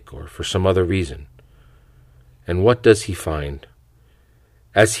his sake or for some other reason." And what does he find?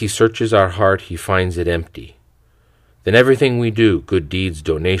 As he searches our heart, he finds it empty. Then everything we do, good deeds,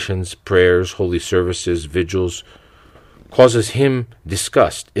 donations, prayers, holy services, vigils, causes him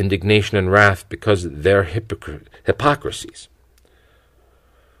disgust, indignation, and wrath because they're hypocrisies.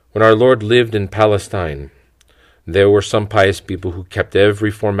 When our Lord lived in Palestine, there were some pious people who kept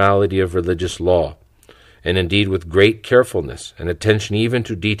every formality of religious law, and indeed with great carefulness and attention even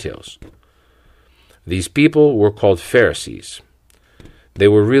to details. These people were called Pharisees. They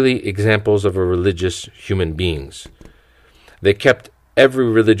were really examples of religious human beings. They kept every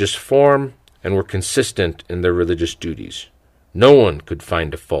religious form and were consistent in their religious duties. No one could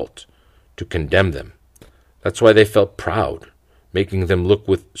find a fault to condemn them. That's why they felt proud, making them look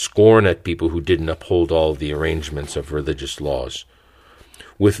with scorn at people who didn't uphold all the arrangements of religious laws.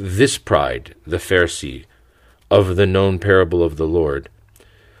 With this pride, the Pharisee, of the known parable of the Lord,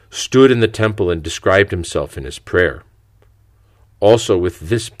 stood in the temple and described himself in his prayer. Also with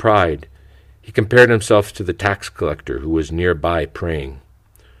this pride, he compared himself to the tax collector who was nearby praying.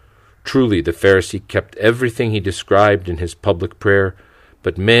 Truly, the Pharisee kept everything he described in his public prayer,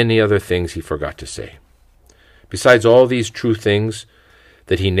 but many other things he forgot to say. Besides all these true things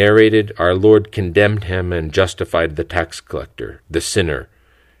that he narrated, our Lord condemned him and justified the tax collector, the sinner,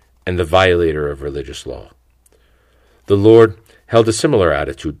 and the violator of religious law. The Lord held a similar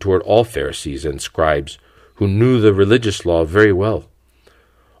attitude toward all Pharisees and scribes who knew the religious law very well.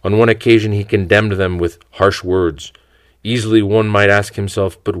 On one occasion he condemned them with harsh words. Easily one might ask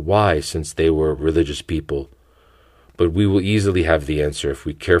himself, but why, since they were religious people? But we will easily have the answer if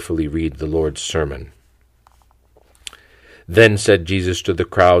we carefully read the Lord's sermon. Then said Jesus to the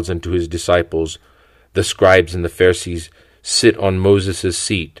crowds and to his disciples, "The scribes and the Pharisees sit on Moses'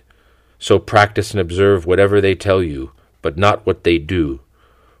 seat. So practice and observe whatever they tell you, but not what they do.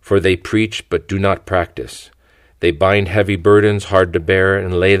 For they preach, but do not practice. They bind heavy burdens hard to bear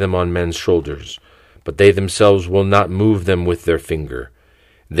and lay them on men's shoulders, but they themselves will not move them with their finger.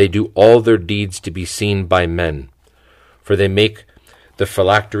 They do all their deeds to be seen by men. For they make the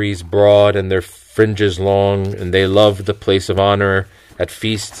phylacteries broad and their fringes long, and they love the place of honor at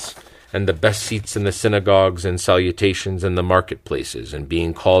feasts, and the best seats in the synagogues and salutations in the marketplaces, and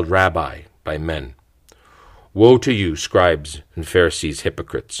being called rabbi by men. Woe to you, scribes and Pharisees,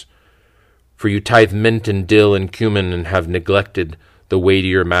 hypocrites! For you tithe mint and dill and cumin, and have neglected the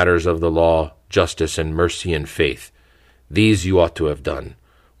weightier matters of the law, justice and mercy and faith. These you ought to have done,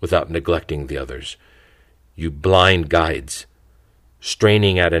 without neglecting the others. You blind guides,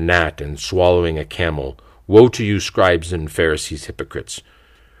 straining at a gnat and swallowing a camel. Woe to you, scribes and Pharisees, hypocrites!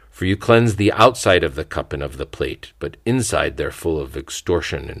 For you cleanse the outside of the cup and of the plate, but inside they're full of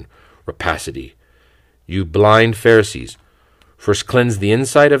extortion and rapacity. You blind Pharisees, first cleanse the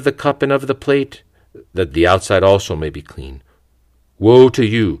inside of the cup and of the plate, that the outside also may be clean. Woe to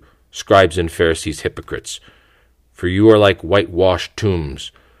you, scribes and Pharisees, hypocrites! For you are like whitewashed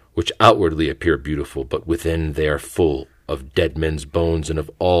tombs, which outwardly appear beautiful, but within they are full of dead men's bones and of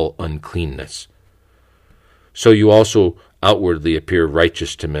all uncleanness. So you also outwardly appear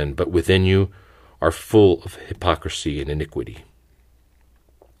righteous to men, but within you are full of hypocrisy and iniquity.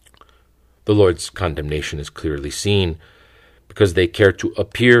 The Lord's condemnation is clearly seen, because they care to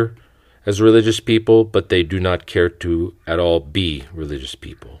appear as religious people, but they do not care to at all be religious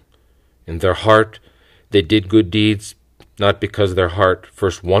people. In their heart, they did good deeds, not because their heart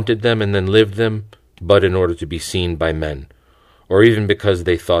first wanted them and then lived them, but in order to be seen by men, or even because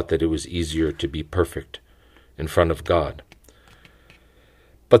they thought that it was easier to be perfect in front of God.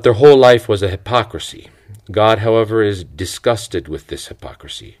 But their whole life was a hypocrisy. God, however, is disgusted with this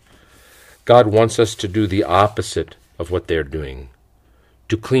hypocrisy. God wants us to do the opposite of what they're doing,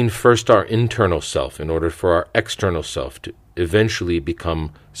 to clean first our internal self in order for our external self to eventually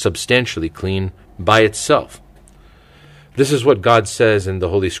become substantially clean by itself. This is what God says in the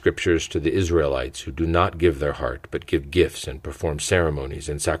Holy Scriptures to the Israelites who do not give their heart, but give gifts and perform ceremonies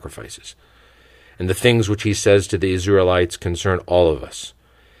and sacrifices. And the things which he says to the Israelites concern all of us,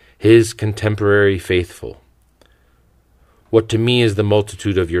 his contemporary faithful. What to me is the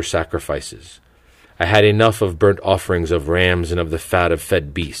multitude of your sacrifices? I had enough of burnt offerings of rams and of the fat of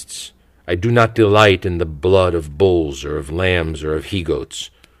fed beasts. I do not delight in the blood of bulls or of lambs or of he-goats.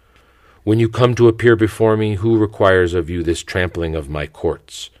 When you come to appear before me, who requires of you this trampling of my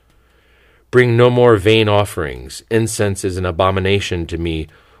courts? Bring no more vain offerings. Incense is an abomination to me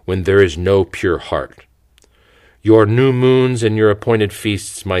when there is no pure heart. Your new moons and your appointed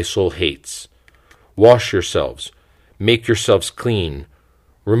feasts my soul hates. Wash yourselves, make yourselves clean.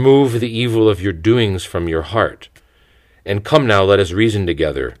 Remove the evil of your doings from your heart. And come now, let us reason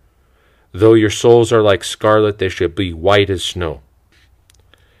together. Though your souls are like scarlet, they shall be white as snow.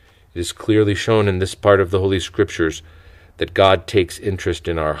 It is clearly shown in this part of the Holy Scriptures that God takes interest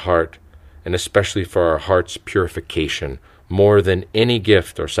in our heart, and especially for our heart's purification, more than any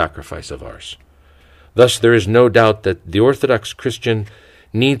gift or sacrifice of ours. Thus, there is no doubt that the Orthodox Christian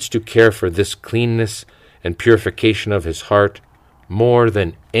needs to care for this cleanness and purification of his heart more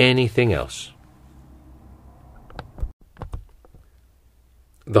than anything else.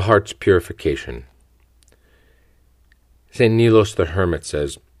 The heart's purification. St. Nilos the Hermit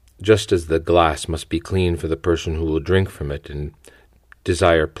says, just as the glass must be clean for the person who will drink from it and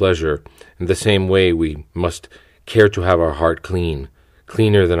desire pleasure, in the same way we must care to have our heart clean,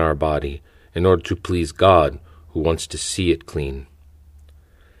 cleaner than our body, in order to please God, who wants to see it clean.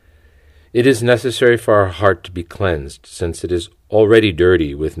 It is necessary for our heart to be cleansed, since it is already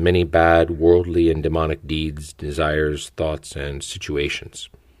dirty with many bad, worldly, and demonic deeds, desires, thoughts, and situations.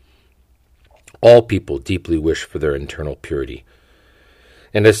 All people deeply wish for their internal purity.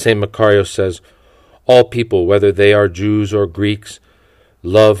 And as St. Macarius says, all people, whether they are Jews or Greeks,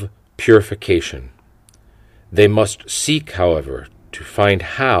 love purification. They must seek, however, to find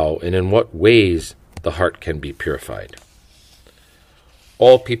how and in what ways the heart can be purified.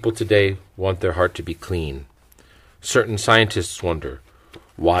 All people today want their heart to be clean. Certain scientists wonder,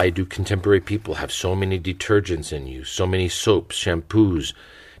 why do contemporary people have so many detergents in use, so many soaps, shampoos,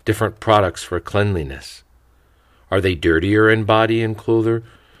 different products for cleanliness? Are they dirtier in body and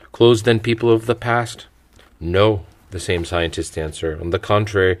clothes than people of the past? No, the same scientists answer. On the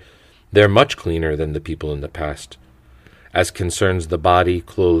contrary, they're much cleaner than the people in the past, as concerns the body,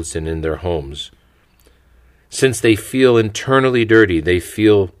 clothes, and in their homes. Since they feel internally dirty, they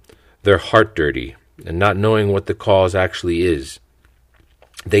feel their heart dirty, and not knowing what the cause actually is,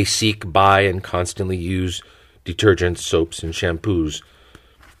 they seek, buy, and constantly use detergents, soaps, and shampoos,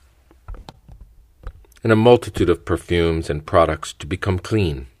 and a multitude of perfumes and products to become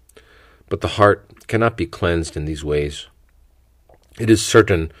clean. But the heart cannot be cleansed in these ways. It is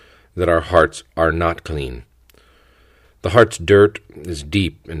certain that our hearts are not clean. The heart's dirt is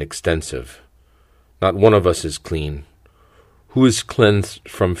deep and extensive. Not one of us is clean. Who is cleansed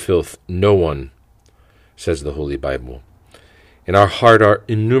from filth? No one, says the Holy Bible. In our heart are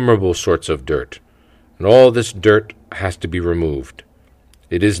innumerable sorts of dirt, and all this dirt has to be removed.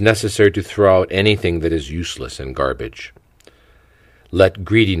 It is necessary to throw out anything that is useless and garbage. Let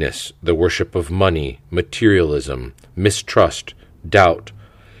greediness, the worship of money, materialism, mistrust, doubt,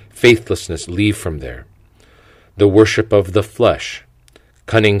 faithlessness leave from there. The worship of the flesh,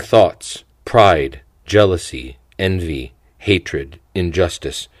 cunning thoughts, pride, jealousy, envy, hatred,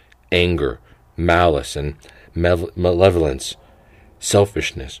 injustice, anger, malice, and malevolence,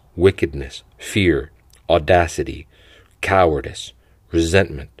 selfishness, wickedness, fear, audacity, cowardice,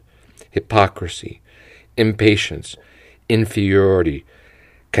 resentment, hypocrisy, impatience, inferiority,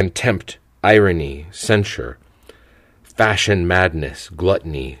 contempt, irony, censure, fashion madness,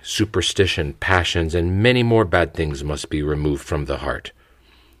 gluttony, superstition, passions, and many more bad things must be removed from the heart.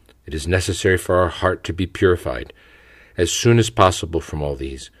 It is necessary for our heart to be purified as soon as possible from all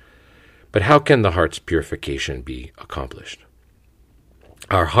these. But how can the heart's purification be accomplished?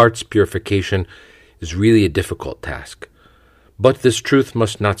 Our heart's purification is really a difficult task. But this truth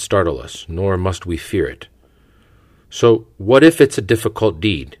must not startle us, nor must we fear it. So, what if it's a difficult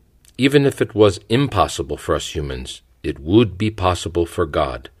deed? Even if it was impossible for us humans, it would be possible for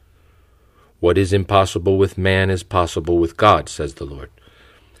God. What is impossible with man is possible with God, says the Lord.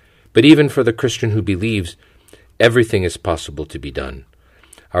 But even for the Christian who believes, everything is possible to be done.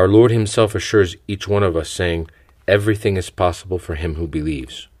 Our Lord himself assures each one of us, saying, everything is possible for him who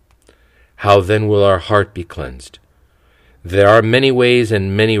believes. How then will our heart be cleansed? There are many ways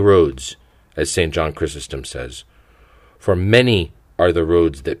and many roads, as St. John Chrysostom says, for many are the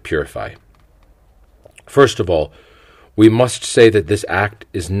roads that purify. First of all, we must say that this act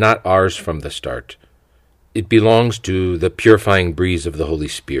is not ours from the start. It belongs to the purifying breeze of the Holy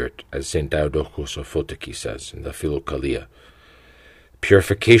Spirit, as St. Diadochos of Photiki says in the Philokalia.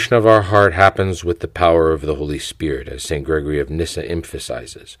 Purification of our heart happens with the power of the Holy Spirit, as St. Gregory of Nyssa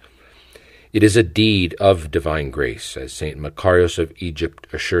emphasizes. It is a deed of divine grace, as St. Macarius of Egypt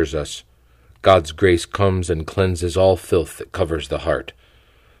assures us. God's grace comes and cleanses all filth that covers the heart,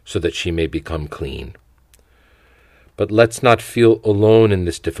 so that she may become clean. But let's not feel alone in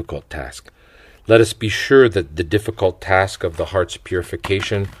this difficult task. Let us be sure that the difficult task of the heart's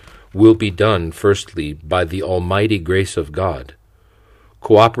purification will be done, firstly, by the almighty grace of God,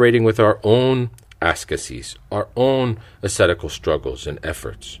 cooperating with our own asceses, our own ascetical struggles and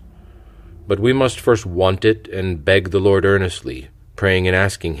efforts. But we must first want it and beg the Lord earnestly, praying and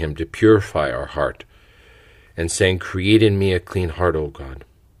asking him to purify our heart, and saying, create in me a clean heart, O God.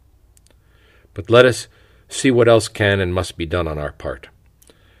 But let us see what else can and must be done on our part.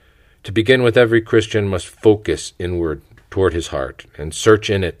 To begin with, every Christian must focus inward toward his heart, and search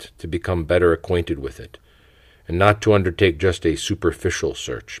in it to become better acquainted with it, and not to undertake just a superficial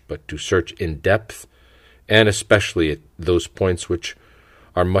search, but to search in depth, and especially at those points which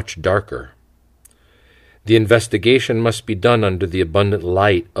are much darker. The investigation must be done under the abundant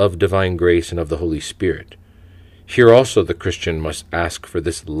light of divine grace and of the Holy Spirit. Here also the Christian must ask for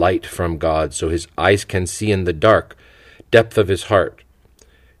this light from God, so his eyes can see in the dark depth of his heart,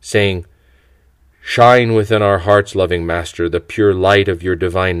 saying, "Shine within our hearts, loving Master, the pure light of your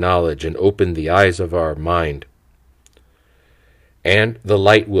divine knowledge, and open the eyes of our mind." And the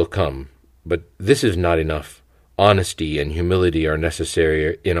light will come, but this is not enough. Honesty and humility are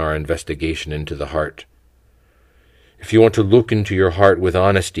necessary in our investigation into the heart. If you want to look into your heart with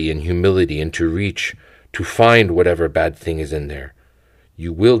honesty and humility and to find whatever bad thing is in there,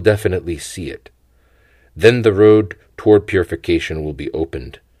 you will definitely see it. Then the road toward purification will be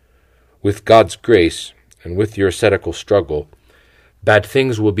opened. With God's grace and with your ascetical struggle, bad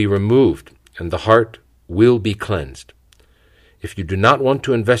things will be removed and the heart will be cleansed. If you do not want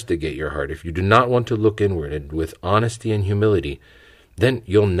to investigate your heart, if you do not want to look inward and with honesty and humility, then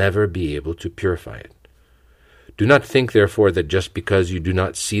you'll never be able to purify it. Do not think, therefore, that just because you do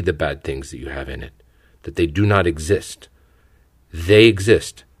not see the bad things that you have in it, that they do not exist. They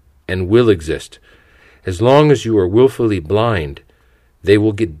exist and will exist. As long as you are willfully blind, they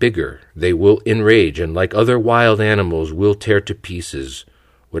will get bigger, they will enrage, and like other wild animals will tear to pieces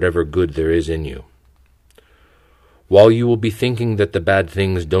whatever good there is in you. While you will be thinking that the bad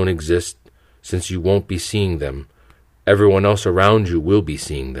things don't exist, since you won't be seeing them, everyone else around you will be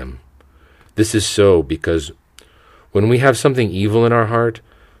seeing them. This is so because when we have something evil in our heart,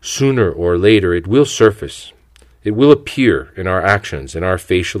 sooner or later it will surface. It will appear in our actions, in our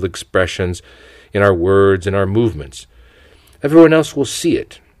facial expressions, in our words, in our movements. Everyone else will see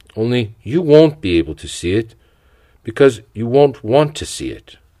it, only you won't be able to see it because you won't want to see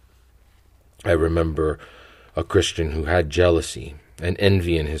it. I remember a Christian who had jealousy and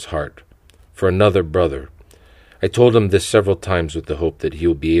envy in his heart for another brother. I told him this several times with the hope that he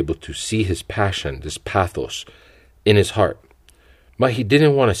will be able to see his passion, this pathos, in his heart. But he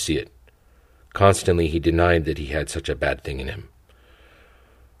didn't want to see it. Constantly he denied that he had such a bad thing in him.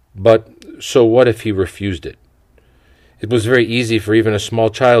 But so what if he refused it? It was very easy for even a small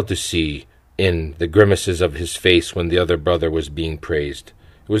child to see in the grimaces of his face when the other brother was being praised.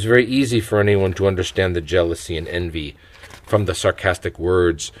 It was very easy for anyone to understand the jealousy and envy from the sarcastic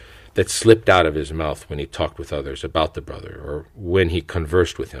words that slipped out of his mouth when he talked with others about the brother or when he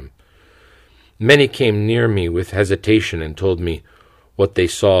conversed with him. Many came near me with hesitation and told me what they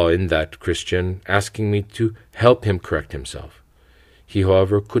saw in that Christian, asking me to help him correct himself. He,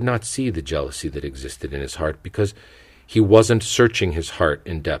 however, could not see the jealousy that existed in his heart because he wasn't searching his heart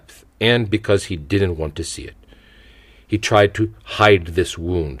in depth and because he didn't want to see it. He tried to hide this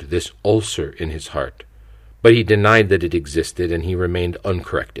wound, this ulcer in his heart, but he denied that it existed and he remained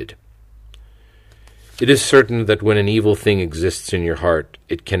uncorrected. It is certain that when an evil thing exists in your heart,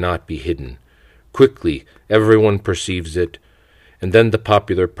 it cannot be hidden. Quickly, everyone perceives it, and then the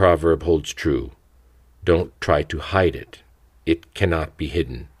popular proverb holds true. Don't try to hide it. It cannot be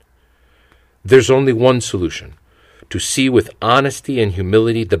hidden. There's only one solution: to see with honesty and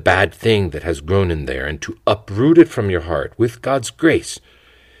humility the bad thing that has grown in there and to uproot it from your heart with God's grace.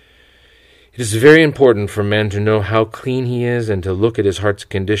 It is very important for man to know how clean he is and to look at his heart's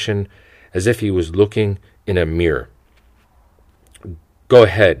condition as if he was looking in a mirror. Go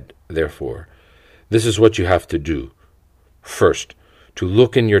ahead, therefore. This is what you have to do. First, to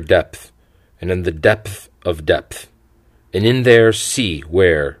look in your depth, and in the depth of depth, and in there see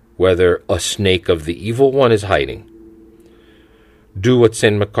whether a snake of the evil one is hiding. Do what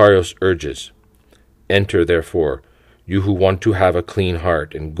St. Macarius urges. Enter, therefore, you who want to have a clean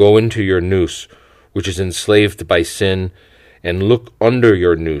heart, and go into your noose, which is enslaved by sin, and look under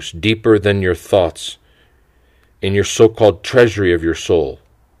your noose, deeper than your thoughts, in your so-called treasury of your soul,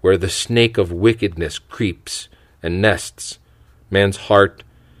 where the snake of wickedness creeps and nests. Man's heart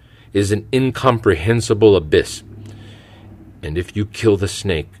is an incomprehensible abyss, and if you kill the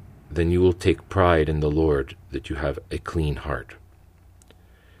snake, then you will take pride in the Lord that you have a clean heart.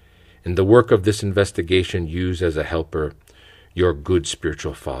 In the work of this investigation, use as a helper your good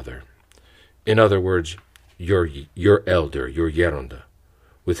spiritual father. In other words, your elder, your geronda,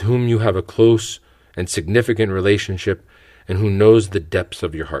 with whom you have a close and significant relationship and who knows the depths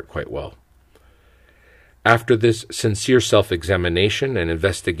of your heart quite well. After this sincere self-examination and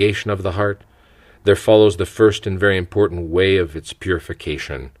investigation of the heart, there follows the first and very important way of its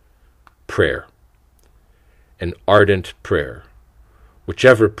purification: prayer. An ardent prayer.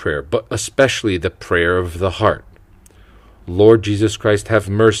 Whichever prayer, but especially the prayer of the heart. Lord Jesus Christ, have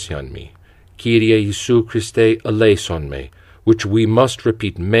mercy on me. Kyrie Jesu Christe eleison me, which we must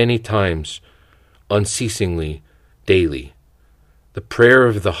repeat many times, unceasingly, daily. The prayer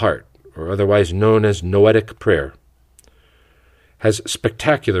of the heart, or otherwise known as noetic prayer, has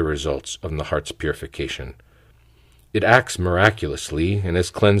spectacular results on the heart's purification. It acts miraculously and has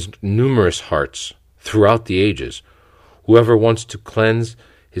cleansed numerous hearts throughout the ages. Whoever wants to cleanse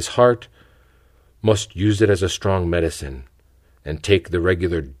his heart must use it as a strong medicine and take the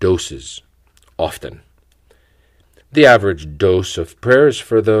regular doses often. The average dose of prayer is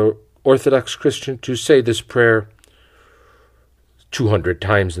for the Orthodox Christian to say this prayer 200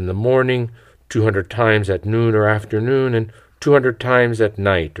 times in the morning, 200 times at noon or afternoon, and 200 times at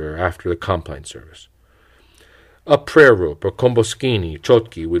night or after the Compline service. A prayer rope or komboskini,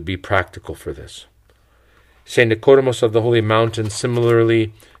 chotki, would be practical for this. St. Nicodemus of the Holy Mountain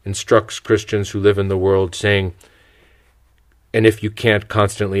similarly instructs Christians who live in the world, saying, and if you can't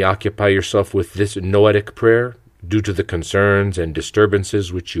constantly occupy yourself with this noetic prayer, due to the concerns and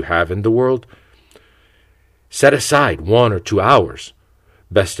disturbances which you have in the world, set aside 1 or 2 hours,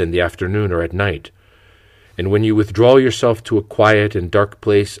 best in the afternoon or at night, and when you withdraw yourself to a quiet and dark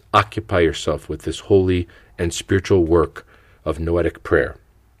place, occupy yourself with this holy and spiritual work of noetic prayer.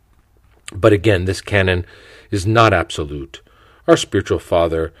 But again, this canon is not absolute. Our spiritual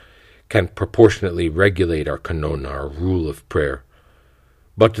father can proportionately regulate our canona, our rule of prayer.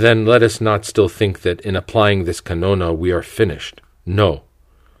 But then let us not still think that in applying this canona we are finished. No.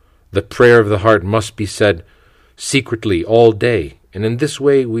 The prayer of the heart must be said secretly all day, and in this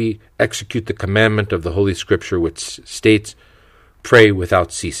way we execute the commandment of the Holy Scripture which states, pray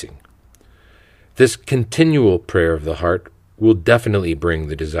without ceasing. This continual prayer of the heart will definitely bring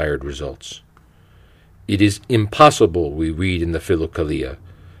the desired results. It is impossible, we read in the Philokalia,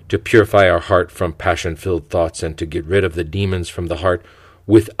 to purify our heart from passion-filled thoughts and to get rid of the demons from the heart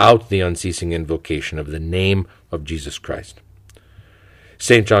without the unceasing invocation of the name of Jesus Christ.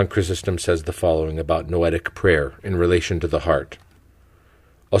 St. John Chrysostom says the following about noetic prayer in relation to the heart.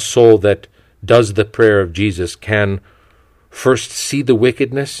 A soul that does the prayer of Jesus can first see the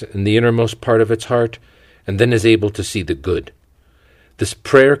wickedness in the innermost part of its heart, and then is able to see the good. This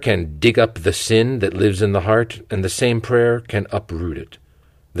prayer can dig up the sin that lives in the heart, and the same prayer can uproot it.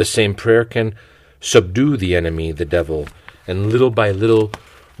 The same prayer can subdue the enemy, the devil, and little by little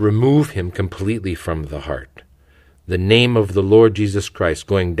remove him completely from the heart. The name of the Lord Jesus Christ,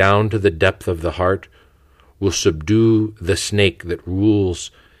 going down to the depth of the heart, will subdue the snake that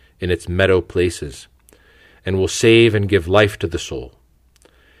rules in its meadow places, and will save and give life to the soul.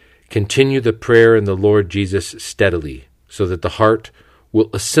 Continue the prayer in the Lord Jesus steadily, so that the heart will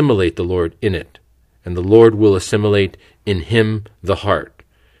assimilate the Lord in it, and the Lord will assimilate in him the heart,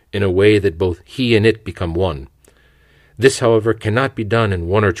 in a way that both he and it become one. This, however, cannot be done in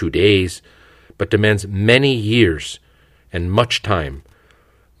 1 or 2 days, but demands many years and much time.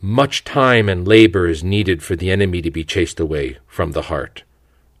 Much time and labor is needed for the enemy to be chased away from the heart,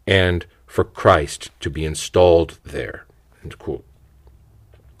 and for Christ to be installed there. End quote.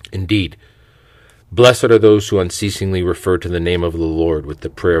 Indeed, blessed are those who unceasingly refer to the name of the Lord with the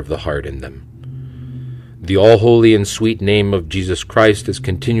prayer of the heart in them. The all-holy and sweet name of Jesus Christ is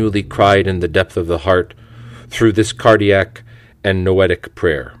continually cried in the depth of the heart through this cardiac and noetic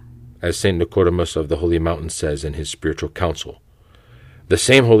prayer, as St. Nicodemus of the Holy Mountain says in his spiritual counsel. The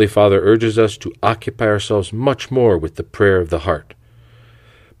same Holy Father urges us to occupy ourselves much more with the prayer of the heart.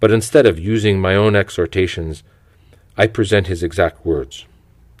 But instead of using my own exhortations, I present his exact words.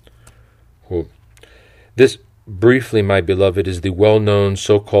 Quote, this, briefly, my beloved, is the well-known,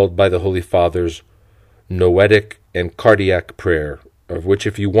 so-called by the Holy Fathers, noetic and cardiac prayer, of which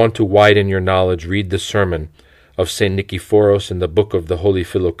if you want to widen your knowledge, read the sermon of St. Nicephorus in the book of the Holy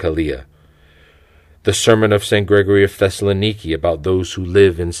Philokalia, the sermon of St. Gregory of Thessaloniki about those who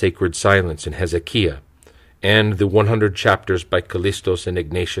live in sacred silence in Hezekiah, and the 100 chapters by Callistos and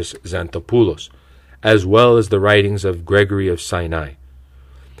Ignatius Xanthopoulos, as well as the writings of Gregory of Sinai.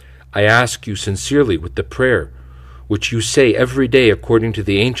 I ask you sincerely with the prayer which you say every day according to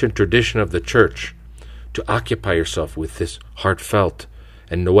the ancient tradition of the Church, to occupy yourself with this heartfelt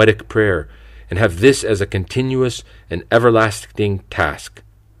and noetic prayer, and have this as a continuous and everlasting task,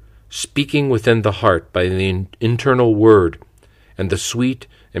 speaking within the heart by the internal word and the sweet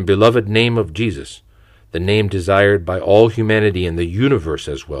and beloved name of Jesus, the name desired by all humanity and the universe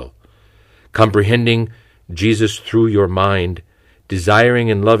as well, comprehending Jesus through your mind,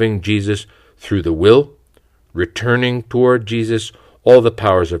 desiring and loving Jesus through the will, returning toward Jesus all the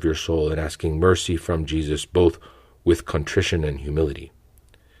powers of your soul, and asking mercy from Jesus both with contrition and humility.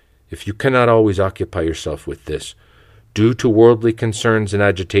 If you cannot always occupy yourself with this, due to worldly concerns and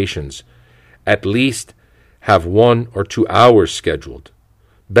agitations, at least have 1 or 2 hours scheduled.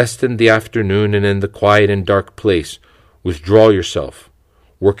 Best in the afternoon, and in the quiet and dark place, withdraw yourself,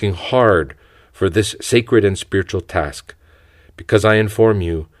 working hard for this sacred and spiritual task, because I inform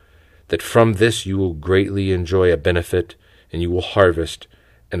you that from this you will greatly enjoy a benefit, and you will harvest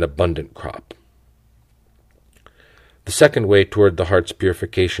an abundant crop. The second way toward the heart's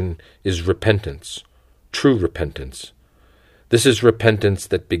purification is repentance, true repentance. This is repentance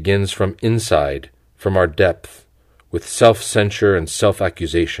that begins from inside, from our depth, with self-censure and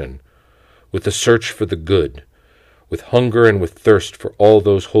self-accusation, with a search for the good, with hunger and with thirst for all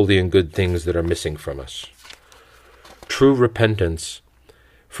those holy and good things that are missing from us. True repentance,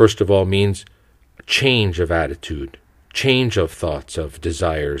 first of all, means a change of attitude, change of thoughts, of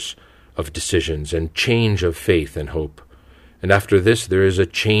desires, of decisions, and change of faith and hope. And after this, there is a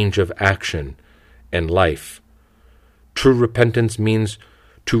change of action and life. True repentance means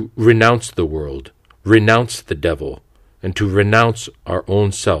to renounce the world, renounce the devil, and to renounce our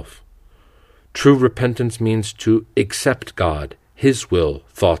own self. True repentance means to accept God, His will,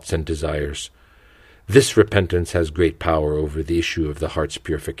 thoughts, and desires. This repentance has great power over the issue of the heart's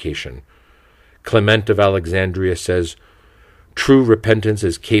purification. Clement of Alexandria says, "True repentance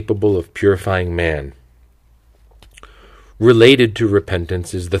is capable of purifying man." Related to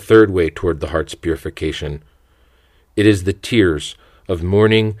repentance is the third way toward the heart's purification. It is the tears of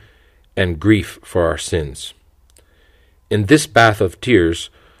mourning and grief for our sins. In this bath of tears,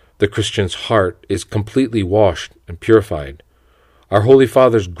 the Christian's heart is completely washed and purified. Our Holy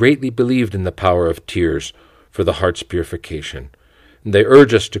Fathers greatly believed in the power of tears for the heart's purification, and they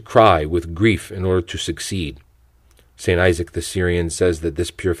urge us to cry with grief in order to succeed. St. Isaac the Syrian says that this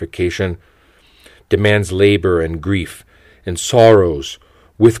purification demands labor and grief and sorrows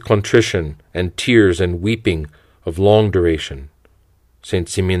with contrition and tears and weeping of long duration. St.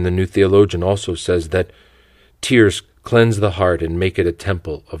 Simeon the New Theologian also says that tears cleanse the heart and make it a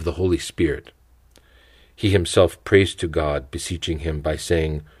temple of the Holy Spirit. He himself prays to God, beseeching him by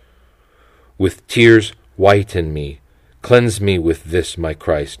saying, "With tears whiten me, cleanse me with this, my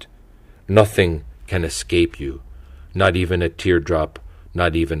Christ. Nothing can escape you, not even a teardrop,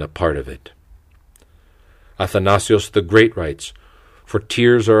 not even a part of it." Athanasius the Great writes, "For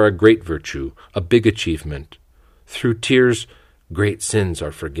tears are a great virtue, a big achievement. Through tears, great sins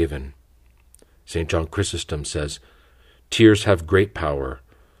are forgiven." St. John Chrysostom says, "Tears have great power.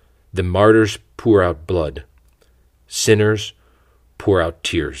 The martyrs pour out blood. Sinners pour out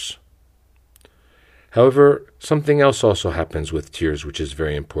tears." However, something else also happens with tears which is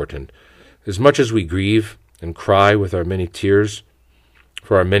very important. As much as we grieve and cry with our many tears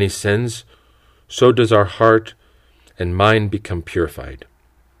for our many sins, so does our heart and mind become purified.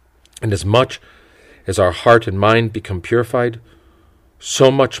 And as much as our heart and mind become purified,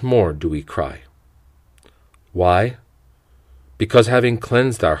 so much more do we cry. Why? Because having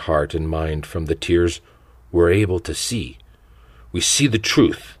cleansed our heart and mind from the tears, we're able to see. We see the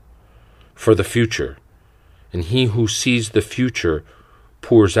truth for the future, and he who sees the future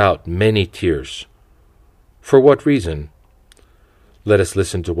pours out many tears. For what reason? Let us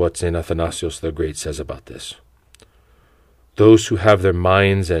listen to what St. Athanasius the Great says about this. "Those who have their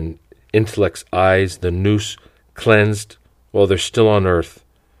minds and intellect's eyes, the nous, cleansed while they're still on earth,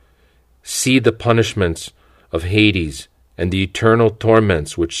 see the punishments of Hades and the eternal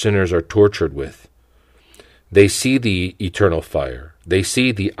torments which sinners are tortured with. They see the eternal fire. They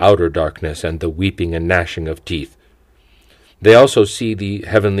see the outer darkness and the weeping and gnashing of teeth. They also see the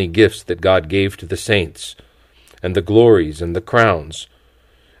heavenly gifts that God gave to the saints, and the glories and the crowns,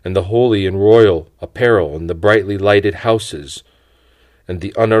 and the holy and royal apparel, and the brightly lighted houses, and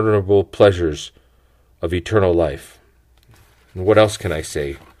the unutterable pleasures of eternal life." And what else can I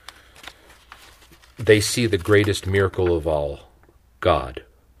say? They see the greatest miracle of all, God.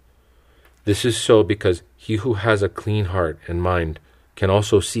 This is so because he who has a clean heart and mind can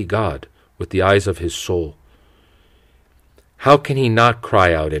also see God with the eyes of his soul. How can he not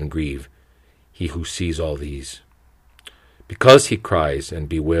cry out and grieve, he who sees all these? Because he cries and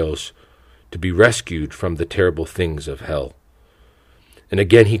bewails to be rescued from the terrible things of hell. And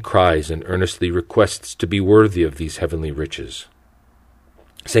again he cries and earnestly requests to be worthy of these heavenly riches.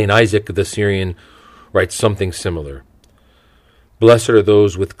 St. Isaac the Syrian writes something similar. "Blessed are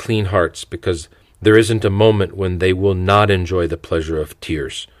those with clean hearts, because there isn't a moment when they will not enjoy the pleasure of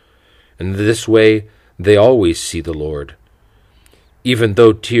tears. And in this way they always see the Lord. Even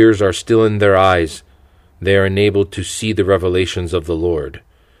though tears are still in their eyes, they are enabled to see the revelations of the Lord.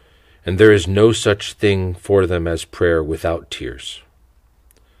 And there is no such thing for them as prayer without tears."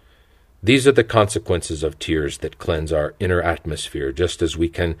 These are the consequences of tears that cleanse our inner atmosphere, just as we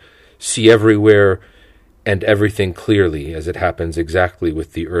can see everywhere and everything clearly, as it happens exactly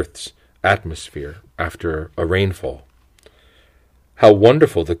with the earth's atmosphere after a rainfall. How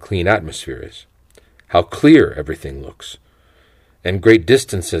wonderful the clean atmosphere is, how clear everything looks, and great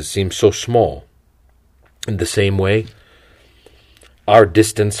distances seem so small. In the same way, our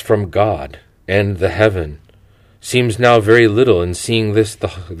distance from God and the heaven seems now very little. In seeing this,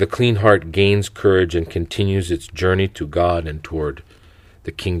 the clean heart gains courage and continues its journey to God and toward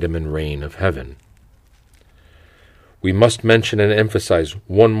the kingdom and reign of heaven. We must mention and emphasize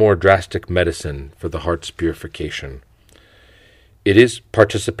one more drastic medicine for the heart's purification. It is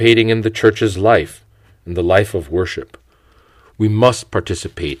participating in the Church's life, in the life of worship. We must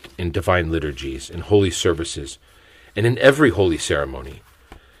participate in divine liturgies, in holy services, and in every holy ceremony.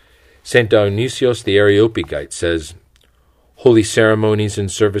 St. Dionysius the Areopagite says, "Holy ceremonies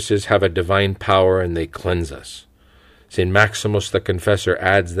and services have a divine power and they cleanse us." St. Maximus the Confessor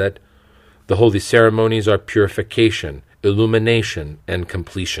adds that the holy ceremonies are purification, illumination, and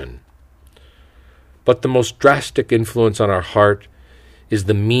completion. But the most drastic influence on our heart is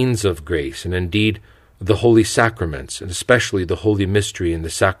the means of grace, and indeed the holy sacraments, and especially the holy mystery and the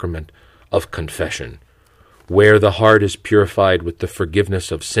sacrament of confession, where the heart is purified with the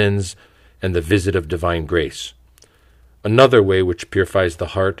forgiveness of sins and the visit of divine grace. Another way which purifies the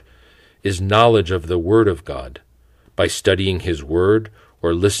heart is knowledge of the Word of God. By studying His Word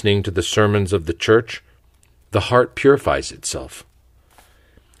or listening to the sermons of the Church, the heart purifies itself.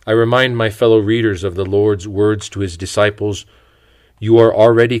 I remind my fellow readers of the Lord's words to His disciples, "You are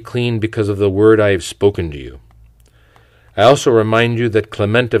already clean because of the word I have spoken to you." I also remind you that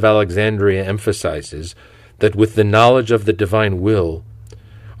Clement of Alexandria emphasizes that with the knowledge of the divine will,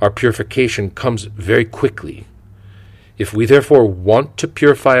 our purification comes very quickly. If we therefore want to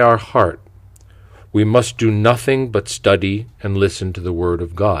purify our heart, we must do nothing but study and listen to the Word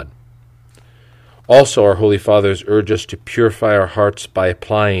of God. Also, our Holy Fathers urge us to purify our hearts by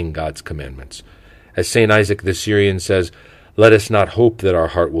applying God's commandments. As St. Isaac the Syrian says, "Let us not hope that our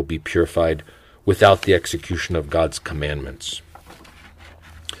heart will be purified without the execution of God's commandments."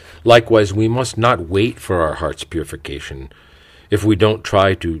 Likewise, we must not wait for our heart's purification if we don't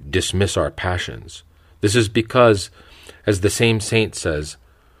try to dismiss our passions. This is because, as the same saint says,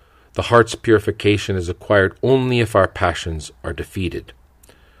 the heart's purification is acquired only if our passions are defeated.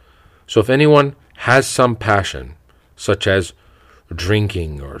 So if anyone has some passion, such as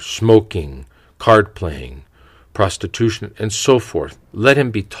drinking or smoking, card playing, prostitution, and so forth, let him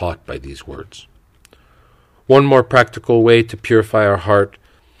be taught by these words. One more practical way to purify our heart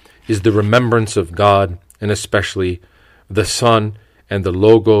is the remembrance of God, and especially the Son and the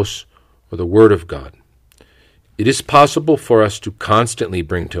Logos, or the Word of God. It is possible for us to constantly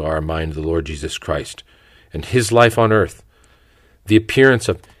bring to our mind the Lord Jesus Christ and His life on earth, the appearance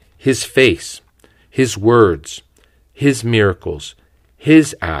of His face, His words, His miracles,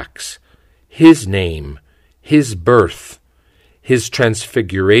 His acts, His name, His birth, His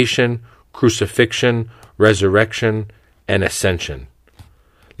transfiguration, crucifixion, resurrection, and ascension.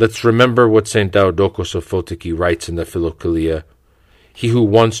 Let's remember what St. Diodocus of Photiki writes in the Philokalia. He who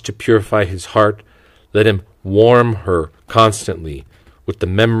wants to purify his heart, let him warm her constantly with the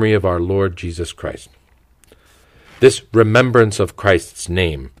memory of our Lord Jesus Christ. This remembrance of Christ's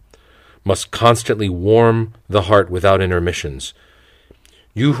name must constantly warm the heart without intermissions.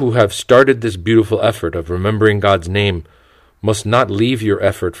 You who have started this beautiful effort of remembering God's name must not leave your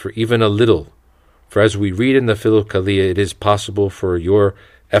effort for even a little, for as we read in the Philokalia, it is possible for your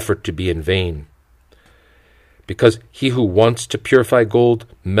effort to be in vain. Because he who wants to purify gold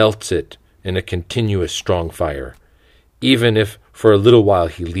melts it in a continuous strong fire. Even if for a little while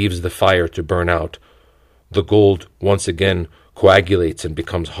he leaves the fire to burn out, the gold once again coagulates and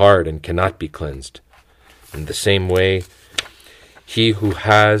becomes hard and cannot be cleansed. In the same way, he who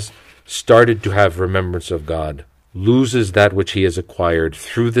has started to have remembrance of God loses that which he has acquired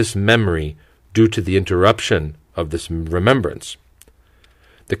through this memory due to the interruption of this remembrance.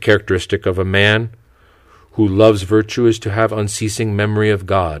 The characteristic of a man who loves virtue is to have unceasing memory of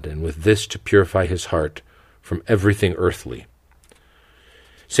God, and with this to purify his heart from everything earthly.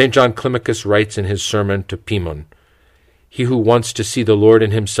 St. John Climacus writes in his sermon to Pimon, "He who wants to see the Lord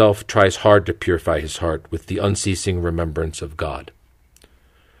in himself tries hard to purify his heart with the unceasing remembrance of God."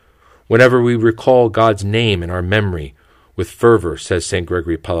 Whenever we recall God's name in our memory with fervor, says St.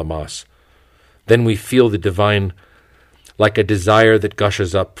 Gregory Palamas, then we feel the divine like a desire that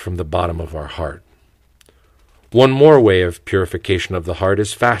gushes up from the bottom of our heart. One more way of purification of the heart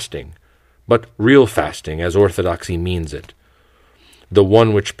is fasting, but real fasting as orthodoxy means it. The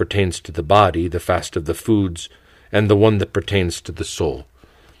one which pertains to the body, the fast of the foods, and the one that pertains to the soul,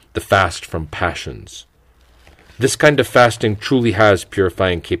 the fast from passions. This kind of fasting truly has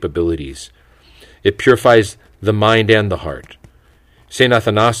purifying capabilities. It purifies the mind and the heart. St.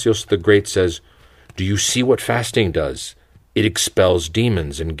 Athanasius the Great says, "Do you see what fasting does? It expels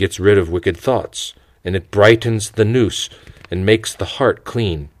demons and gets rid of wicked thoughts, and it brightens the nous and makes the heart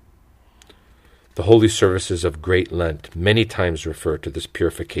clean." The holy services of Great Lent many times refer to this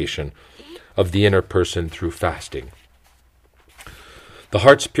purification of the inner person through fasting. The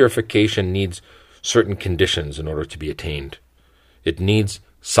heart's purification needs certain conditions in order to be attained. It needs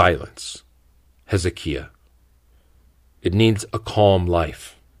silence, Hezekiah. It needs a calm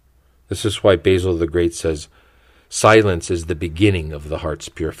life. This is why Basil the Great says, silence is the beginning of the heart's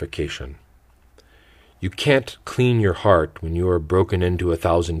purification. You can't clean your heart when you are broken into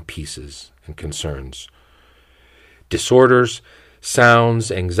 1,000 pieces and concerns. Disorders,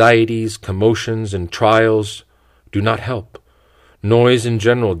 sounds, anxieties, commotions, and trials do not help. Noise in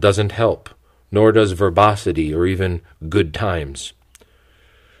general doesn't help, nor does verbosity or even good times.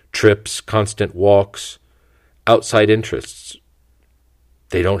 Trips, constant walks, outside interests,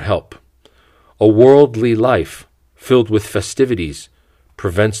 they don't help. A worldly life filled with festivities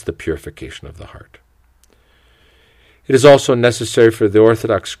prevents the purification of the heart. It is also necessary for the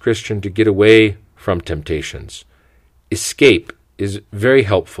Orthodox Christian to get away from temptations. Escape is very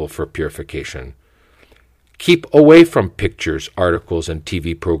helpful for purification. Keep away from pictures, articles, and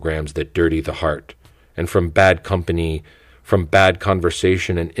TV programs that dirty the heart, and from bad company, from bad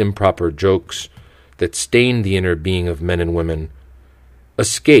conversation and improper jokes that stain the inner being of men and women.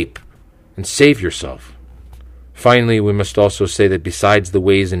 Escape and save yourself. Finally, we must also say that besides the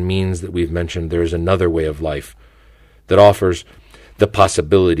ways and means that we've mentioned, there is another way of life that offers the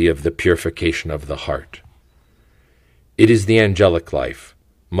possibility of the purification of the heart. It is the angelic life,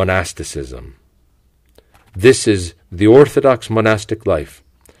 monasticism. This is the Orthodox monastic life,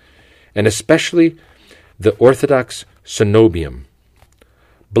 and especially the Orthodox cenobium.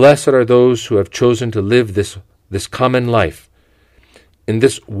 Blessed are those who have chosen to live this common life. In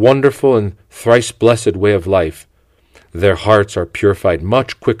this wonderful and thrice blessed way of life, their hearts are purified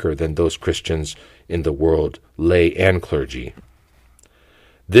much quicker than those Christians in the world, lay and clergy.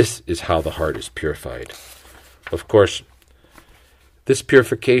 This is how the heart is purified. Of course, this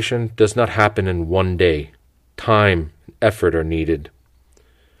purification does not happen in one day. Time and effort are needed.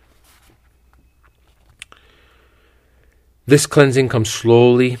 This cleansing comes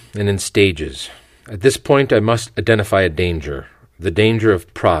slowly and in stages. At this point, I must identify a danger, the danger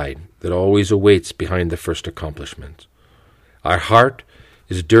of pride that always awaits behind the first accomplishment. Our heart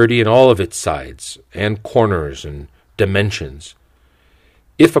is dirty in all of its sides and corners and dimensions.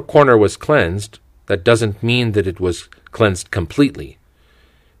 If a corner was cleansed, that doesn't mean that it was cleansed completely.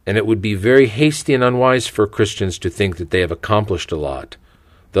 And it would be very hasty and unwise for Christians to think that they have accomplished a lot,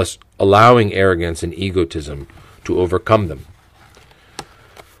 thus allowing arrogance and egotism to overcome them.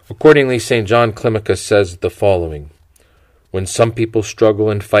 Accordingly, St. John Climacus says the following: when some people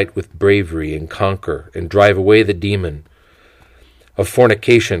struggle and fight with bravery and conquer and drive away the demon of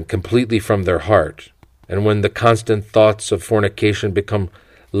fornication completely from their heart, and when the constant thoughts of fornication become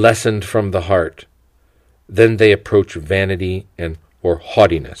lessened from the heart, then they approach vanity or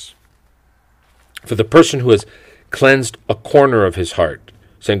haughtiness. For the person who has cleansed a corner of his heart,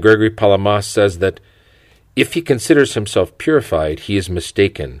 St. Gregory Palamas says that if he considers himself purified, he is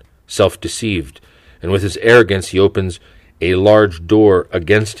mistaken, self-deceived, and with his arrogance he opens a large door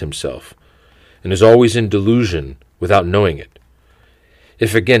against himself, and is always in delusion without knowing it.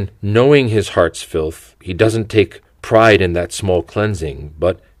 If again, knowing his heart's filth, he doesn't take pride in that small cleansing,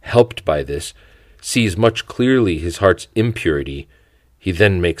 but, helped by this, sees much clearly his heart's impurity, he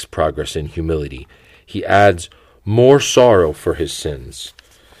then makes progress in humility. He adds more sorrow for his sins,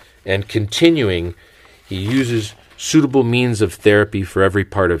 and continuing, he uses suitable means of therapy for every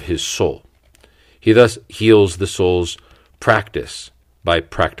part of his soul. He thus heals the soul's practice by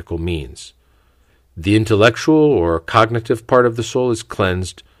practical means. The intellectual or cognitive part of the soul is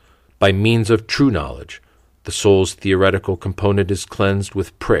cleansed by means of true knowledge. The soul's theoretical component is cleansed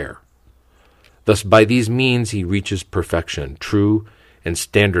with prayer. Thus, by these means, he reaches perfection, true and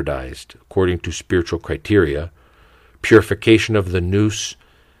standardized according to spiritual criteria, purification of the nous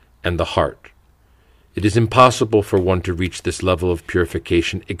and the heart. It is impossible for one to reach this level of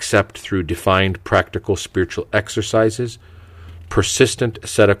purification except through defined practical spiritual exercises, persistent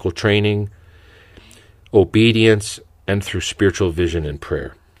ascetical training, obedience, and through spiritual vision and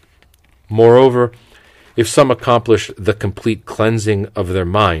prayer. Moreover, if some accomplish the complete cleansing of their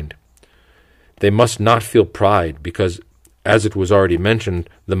mind, they must not feel pride because, as it was already mentioned,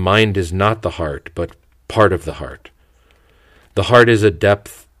 the mind is not the heart, but part of the heart. The heart is a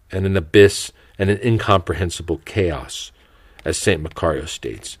depth and an abyss and an incomprehensible chaos, as St. Macarius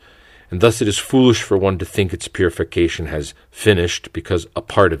states, and thus it is foolish for one to think its purification has finished because a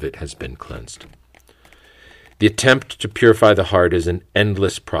part of it has been cleansed. The attempt to purify the heart is an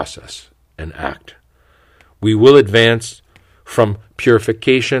endless process, an act. We will advance from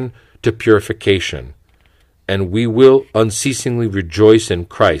purification to purification, and we will unceasingly rejoice in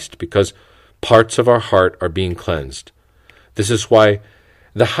Christ because parts of our heart are being cleansed. This is why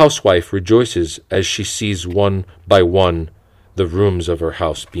the housewife rejoices as she sees one by one the rooms of her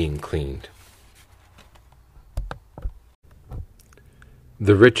house being cleaned.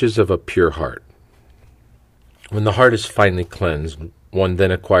 The riches of a pure heart. When the heart is finally cleansed, one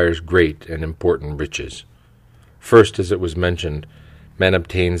then acquires great and important riches. First, as it was mentioned, man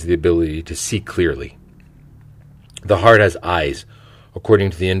obtains the ability to see clearly. The heart has eyes,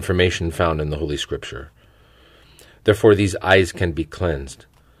 according to the information found in the Holy Scripture. Therefore, these eyes can be cleansed.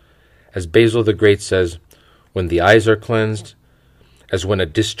 As Basil the Great says, when the eyes are cleansed, as when a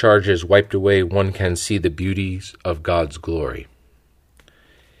discharge is wiped away, one can see the beauties of God's glory.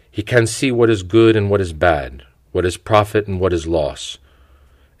 He can see what is good and what is bad, what is profit and what is loss,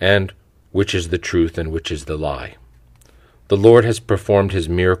 and which is the truth and which is the lie. The Lord has performed his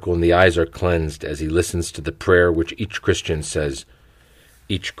miracle, and the eyes are cleansed as he listens to the prayer which each Christian says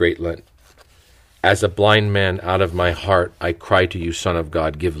each great Lent. As a blind man, out of my heart I cry to you, Son of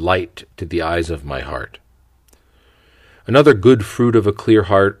God, give light to the eyes of my heart. Another good fruit of a clear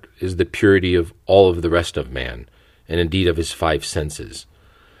heart is the purity of all of the rest of man, and indeed of his five senses.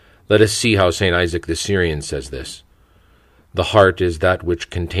 Let us see how St. Isaac the Syrian says this. The heart is that which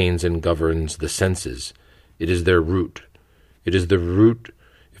contains and governs the senses. It is their root. It is the root.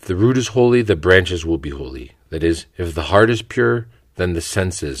 If the root is holy, the branches will be holy. That is, if the heart is pure, then the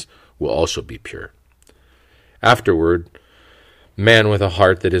senses will also be pure. Afterward, man with a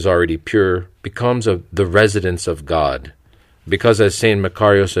heart that is already pure becomes the residence of God, because as St.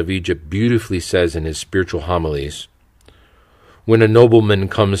 Macarius of Egypt beautifully says in his spiritual homilies, when a nobleman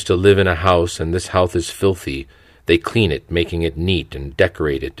comes to live in a house and this house is filthy, they clean it, making it neat, and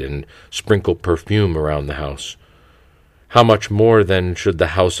decorate it, and sprinkle perfume around the house. How much more then should the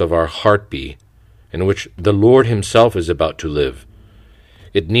house of our heart be, in which the Lord himself is about to live?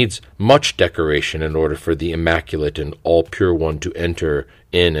 It needs much decoration in order for the immaculate and all-pure one to enter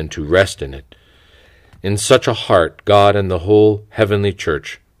in and to rest in it. In such a heart, God and the whole heavenly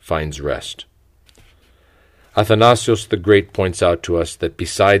church finds rest. Athanasius the Great points out to us that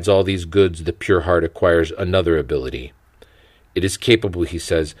besides all these goods, the pure heart acquires another ability. It is capable, he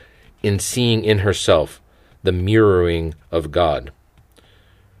says, in seeing in herself the mirroring of God.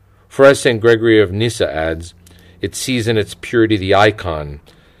 For as St. Gregory of Nyssa adds, it sees in its purity the icon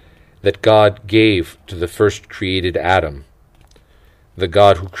that God gave to the first created Adam, the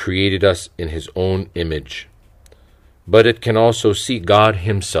God who created us in his own image. But it can also see God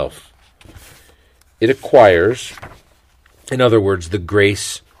himself. It acquires, in other words, the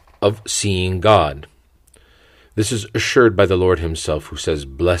grace of seeing God. This is assured by the Lord himself, who says,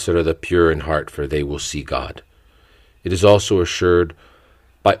 "Blessed are the pure in heart, for they will see God." It is also assured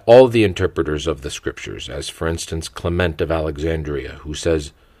by all the interpreters of the Scriptures, as for instance Clement of Alexandria, who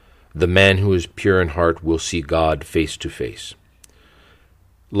says, "The man who is pure in heart will see God face to face."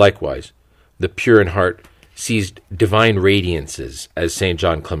 Likewise, the pure in heart sees divine radiances, as St.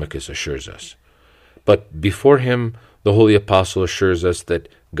 John Climacus assures us. But before him, the Holy Apostle assures us that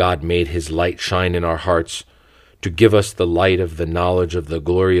God made his light shine in our hearts to give us the light of the knowledge of the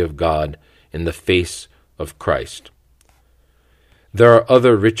glory of God in the face of Christ. There are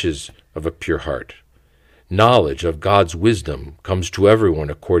other riches of a pure heart. Knowledge of God's wisdom comes to everyone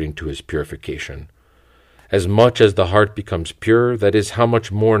according to his purification. As much as the heart becomes pure, that is, how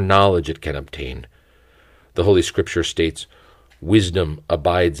much more knowledge it can obtain. The Holy Scripture states, "Wisdom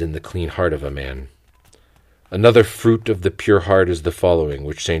abides in the clean heart of a man." Another fruit of the pure heart is the following,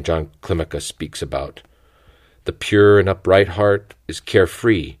 which St. John Climacus speaks about. The pure and upright heart is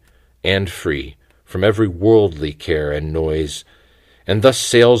carefree and free from every worldly care and noise, and thus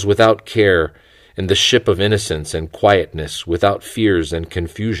sails without care in the ship of innocence and quietness, without fears and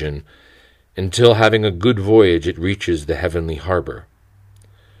confusion, until, having a good voyage, it reaches the heavenly harbor.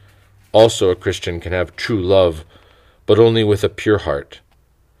 Also a Christian can have true love, but only with a pure heart.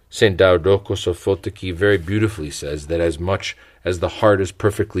 St. Diodocus of Photiki very beautifully says that as much as the heart is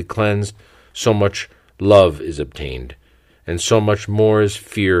perfectly cleansed, so much love is obtained, and so much more is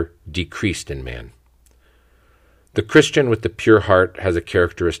fear decreased in man. The Christian with the pure heart has a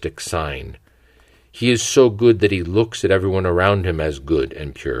characteristic sign. He is so good that he looks at everyone around him as good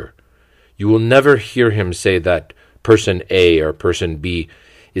and pure. You will never hear him say that person A or person B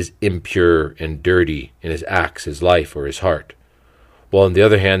is impure and dirty in his acts, his life, or his heart. While on the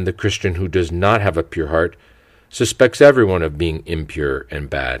other hand, the Christian who does not have a pure heart suspects everyone of being impure and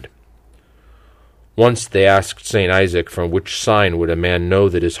bad. Once they asked St. Isaac from which sign would a man know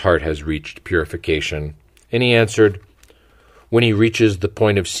that his heart has reached purification, and he answered, when he reaches the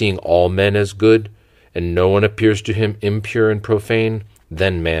point of seeing all men as good, and no one appears to him impure and profane,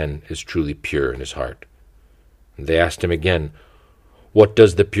 then man is truly pure in his heart. And they asked him again, what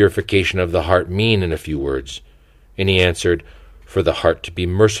does the purification of the heart mean in a few words? And he answered, for the heart to be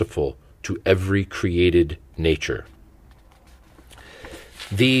merciful to every created nature.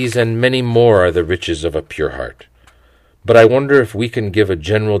 These and many more are the riches of a pure heart. But I wonder if we can give a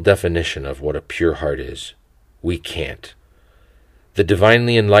general definition of what a pure heart is. We can't. The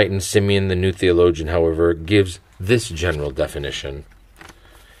divinely enlightened Simeon, the new theologian, however, gives this general definition.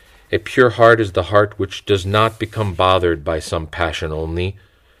 A pure heart is the heart which does not become bothered by some passion only,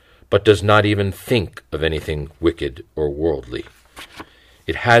 but does not even think of anything wicked or worldly.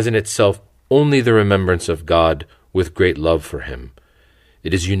 It has in itself only the remembrance of God with great love for him.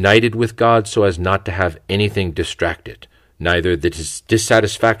 It is united with God so as not to have anything distract it, neither the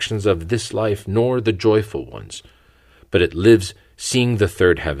dissatisfactions of this life nor the joyful ones, but it lives seeing the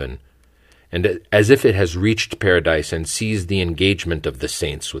third heaven, and as if it has reached paradise and sees the engagement of the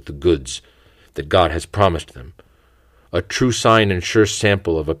saints with the goods that God has promised them. A true sign and sure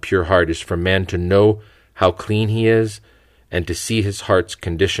sample of a pure heart is for man to know how clean he is, and to see his heart's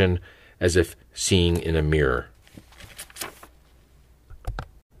condition as if seeing in a mirror.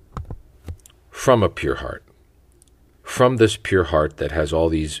 From a pure heart. From this pure heart that has all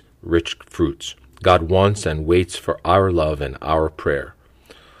these rich fruits, God wants and waits for our love and our prayer.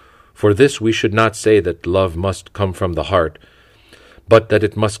 For this we should not say that love must come from the heart, but that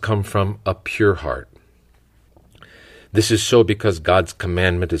it must come from a pure heart. This is so because God's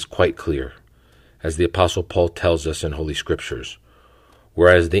commandment is quite clear, as the Apostle Paul tells us in Holy Scriptures,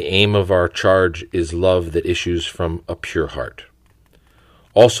 whereas the aim of our charge is love that issues from a pure heart.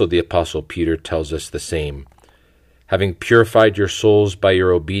 Also the Apostle Peter tells us the same, having purified your souls by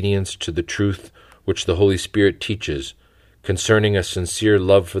your obedience to the truth which the Holy Spirit teaches, concerning a sincere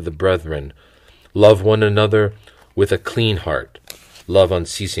love for the brethren, love one another with a clean heart, love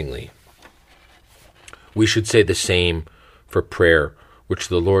unceasingly. We should say the same for prayer, which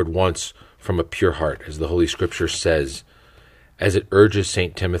the Lord wants from a pure heart, as the Holy Scripture says, as it urges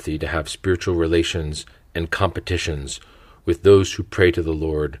St. Timothy to have spiritual relations and competitions with those who pray to the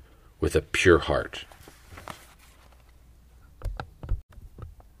Lord with a pure heart.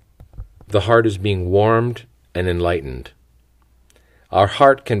 The heart is being warmed and enlightened. Our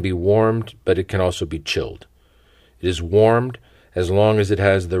heart can be warmed, but it can also be chilled. It is warmed as long as it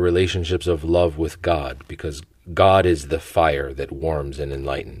has the relationships of love with God, because God is the fire that warms and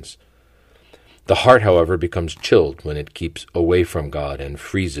enlightens. The heart, however, becomes chilled when it keeps away from God and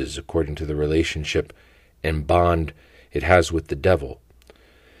freezes according to the relationship and bond it has with the devil.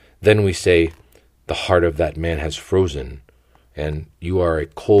 Then we say, the heart of that man has frozen, and you are a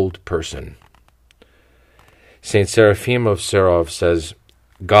cold person. Saint Seraphim of Sarov says,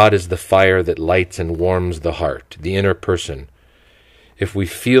 God is the fire that lights and warms the heart, the inner person. If we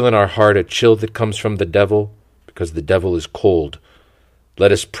feel in our heart a chill that comes from the devil, because the devil is cold,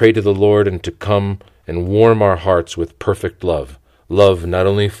 let us pray to the Lord and to come and warm our hearts with perfect love, love not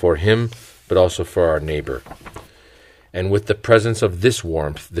only for him, but also for our neighbor. And with the presence of this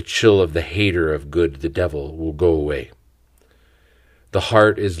warmth, the chill of the hater of good, the devil, will go away. The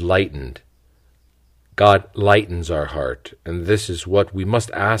heart is lightened. God lightens our heart, and this is what we must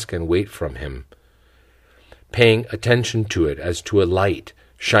ask and wait from him, paying attention to it as to a light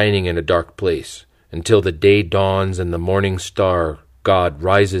shining in a dark place, until the day dawns and the morning star, God,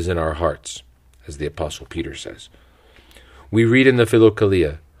 rises in our hearts, as the Apostle Peter says. We read in the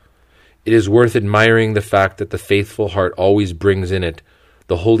Philokalia, it is worth admiring the fact that the faithful heart always brings in it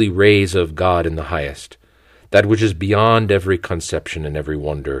the holy rays of God in the highest. That which is beyond every conception and every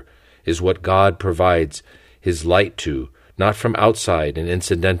wonder is what God provides his light to, not from outside and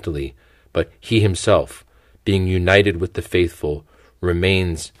incidentally, but he himself, being united with the faithful,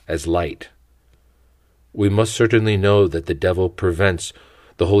 remains as light. We must certainly know that the devil prevents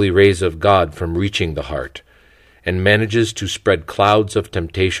the holy rays of God from reaching the heart, and manages to spread clouds of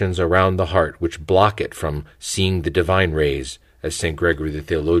temptations around the heart which block it from seeing the divine rays, as St. Gregory the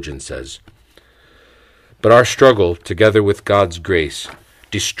theologian says. But our struggle, together with God's grace,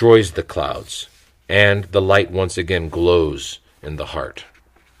 destroys the clouds, and the light once again glows in the heart.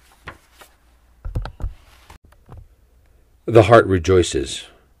 The heart rejoices.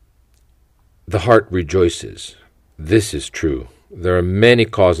 The heart rejoices. This is true. there are many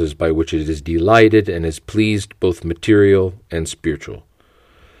causes by which it is delighted and is pleased, both material and spiritual.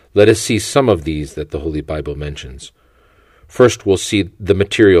 Let us see some of these that the Holy Bible mentions. First, we'll see the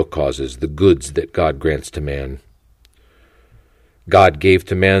material causes, the goods that God grants to man. God gave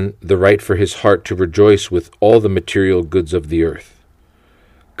to man the right for his heart to rejoice with all the material goods of the earth.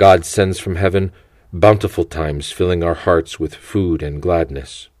 God sends from heaven bountiful times, filling our hearts with food and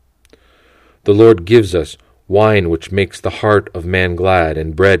gladness. The Lord gives us wine which makes the heart of man glad,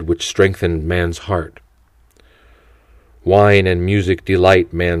 and bread which strengthens man's heart. Wine and music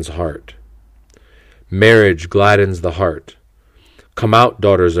delight man's heart. Marriage gladdens the heart. Come out,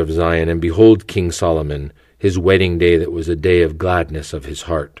 daughters of Zion, and behold King Solomon, his wedding day that was a day of gladness of his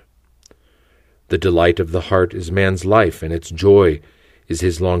heart. The delight of the heart is man's life, and its joy is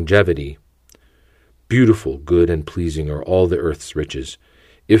his longevity. Beautiful, good, and pleasing are all the earth's riches.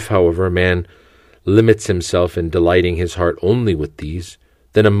 If, however, man limits himself in delighting his heart only with these,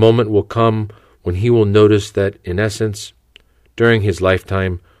 then a moment will come when he will notice that, in essence, during his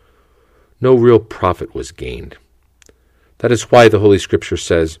lifetime, no real profit was gained. That is why the Holy Scripture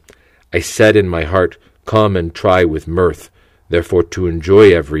says, I said in my heart, come and try with mirth, therefore to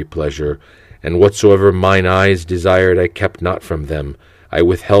enjoy every pleasure, and whatsoever mine eyes desired I kept not from them, I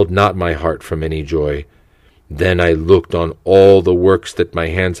withheld not my heart from any joy. Then I looked on all the works that my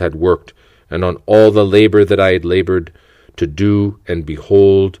hands had worked, and on all the labor that I had labored to do, and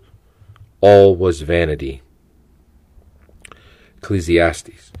behold, all was vanity.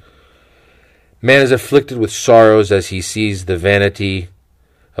 Ecclesiastes. Man is afflicted with sorrows as he sees the vanity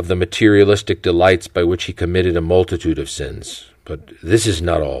of the materialistic delights by which he committed a multitude of sins. But this is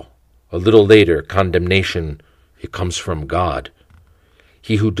not all. A little later, condemnation, it comes from God.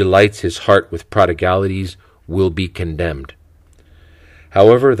 He who delights his heart with prodigalities will be condemned.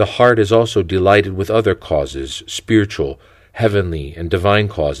 However, the heart is also delighted with other causes, spiritual, heavenly, and divine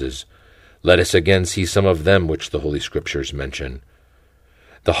causes. Let us again see some of them which the Holy Scriptures mention.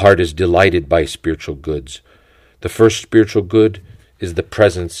 The heart is delighted by spiritual goods. The first spiritual good is the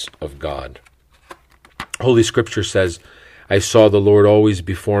presence of God. Holy Scripture says, I saw the Lord always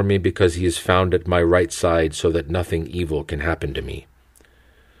before me, because he is found at my right side, so that nothing evil can happen to me.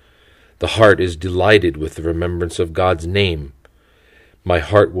 The heart is delighted with the remembrance of God's name. My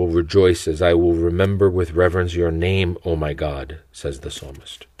heart will rejoice as I will remember with reverence your name, O my God, says the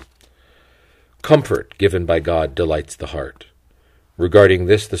psalmist. Comfort given by God delights the heart. Regarding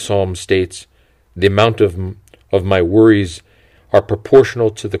this, the psalm states, the amount of my worries are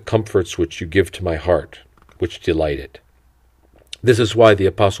proportional to the comforts which you give to my heart, which delight it. This is why the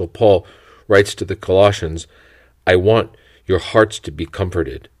Apostle Paul writes to the Colossians, I want your hearts to be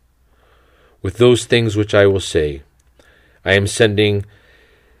comforted. With those things which I will say, I am sending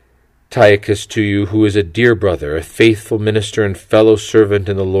Tychicus to you, who is a dear brother, a faithful minister and fellow servant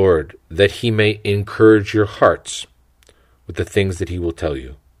in the Lord, that he may encourage your hearts with the things that he will tell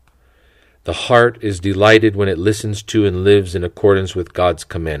you. The heart is delighted when it listens to and lives in accordance with God's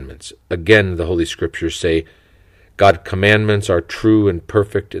commandments. Again, the Holy Scriptures say, God's commandments are true and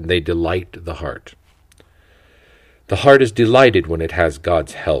perfect, and they delight the heart. The heart is delighted when it has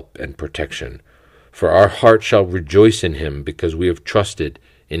God's help and protection, for our heart shall rejoice in him, because we have trusted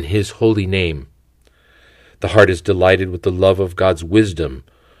in his holy name. The heart is delighted with the love of God's wisdom,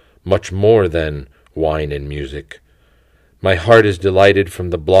 much more than wine and music. My heart is delighted from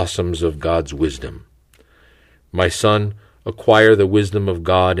the blossoms of God's wisdom. My son, acquire the wisdom of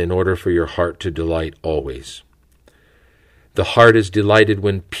God in order for your heart to delight always. The heart is delighted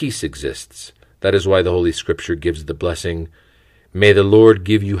when peace exists. That is why the Holy Scripture gives the blessing, May the Lord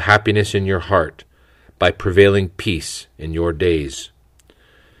give you happiness in your heart by prevailing peace in your days.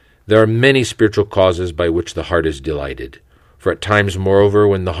 There are many spiritual causes by which the heart is delighted. For at times, moreover,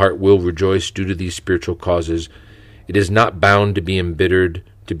 when the heart will rejoice due to these spiritual causes, it is not bound to be embittered,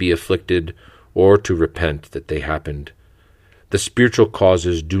 to be afflicted, or to repent that they happened. The spiritual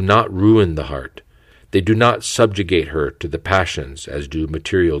causes do not ruin the heart. They do not subjugate her to the passions as do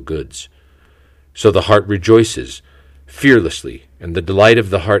material goods. So the heart rejoices fearlessly, and the delight of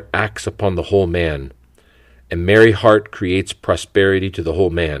the heart acts upon the whole man. A merry heart creates prosperity to the whole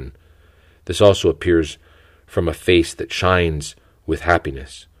man. This also appears from a face that shines with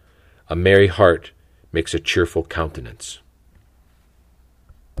happiness. A merry heart makes a cheerful countenance.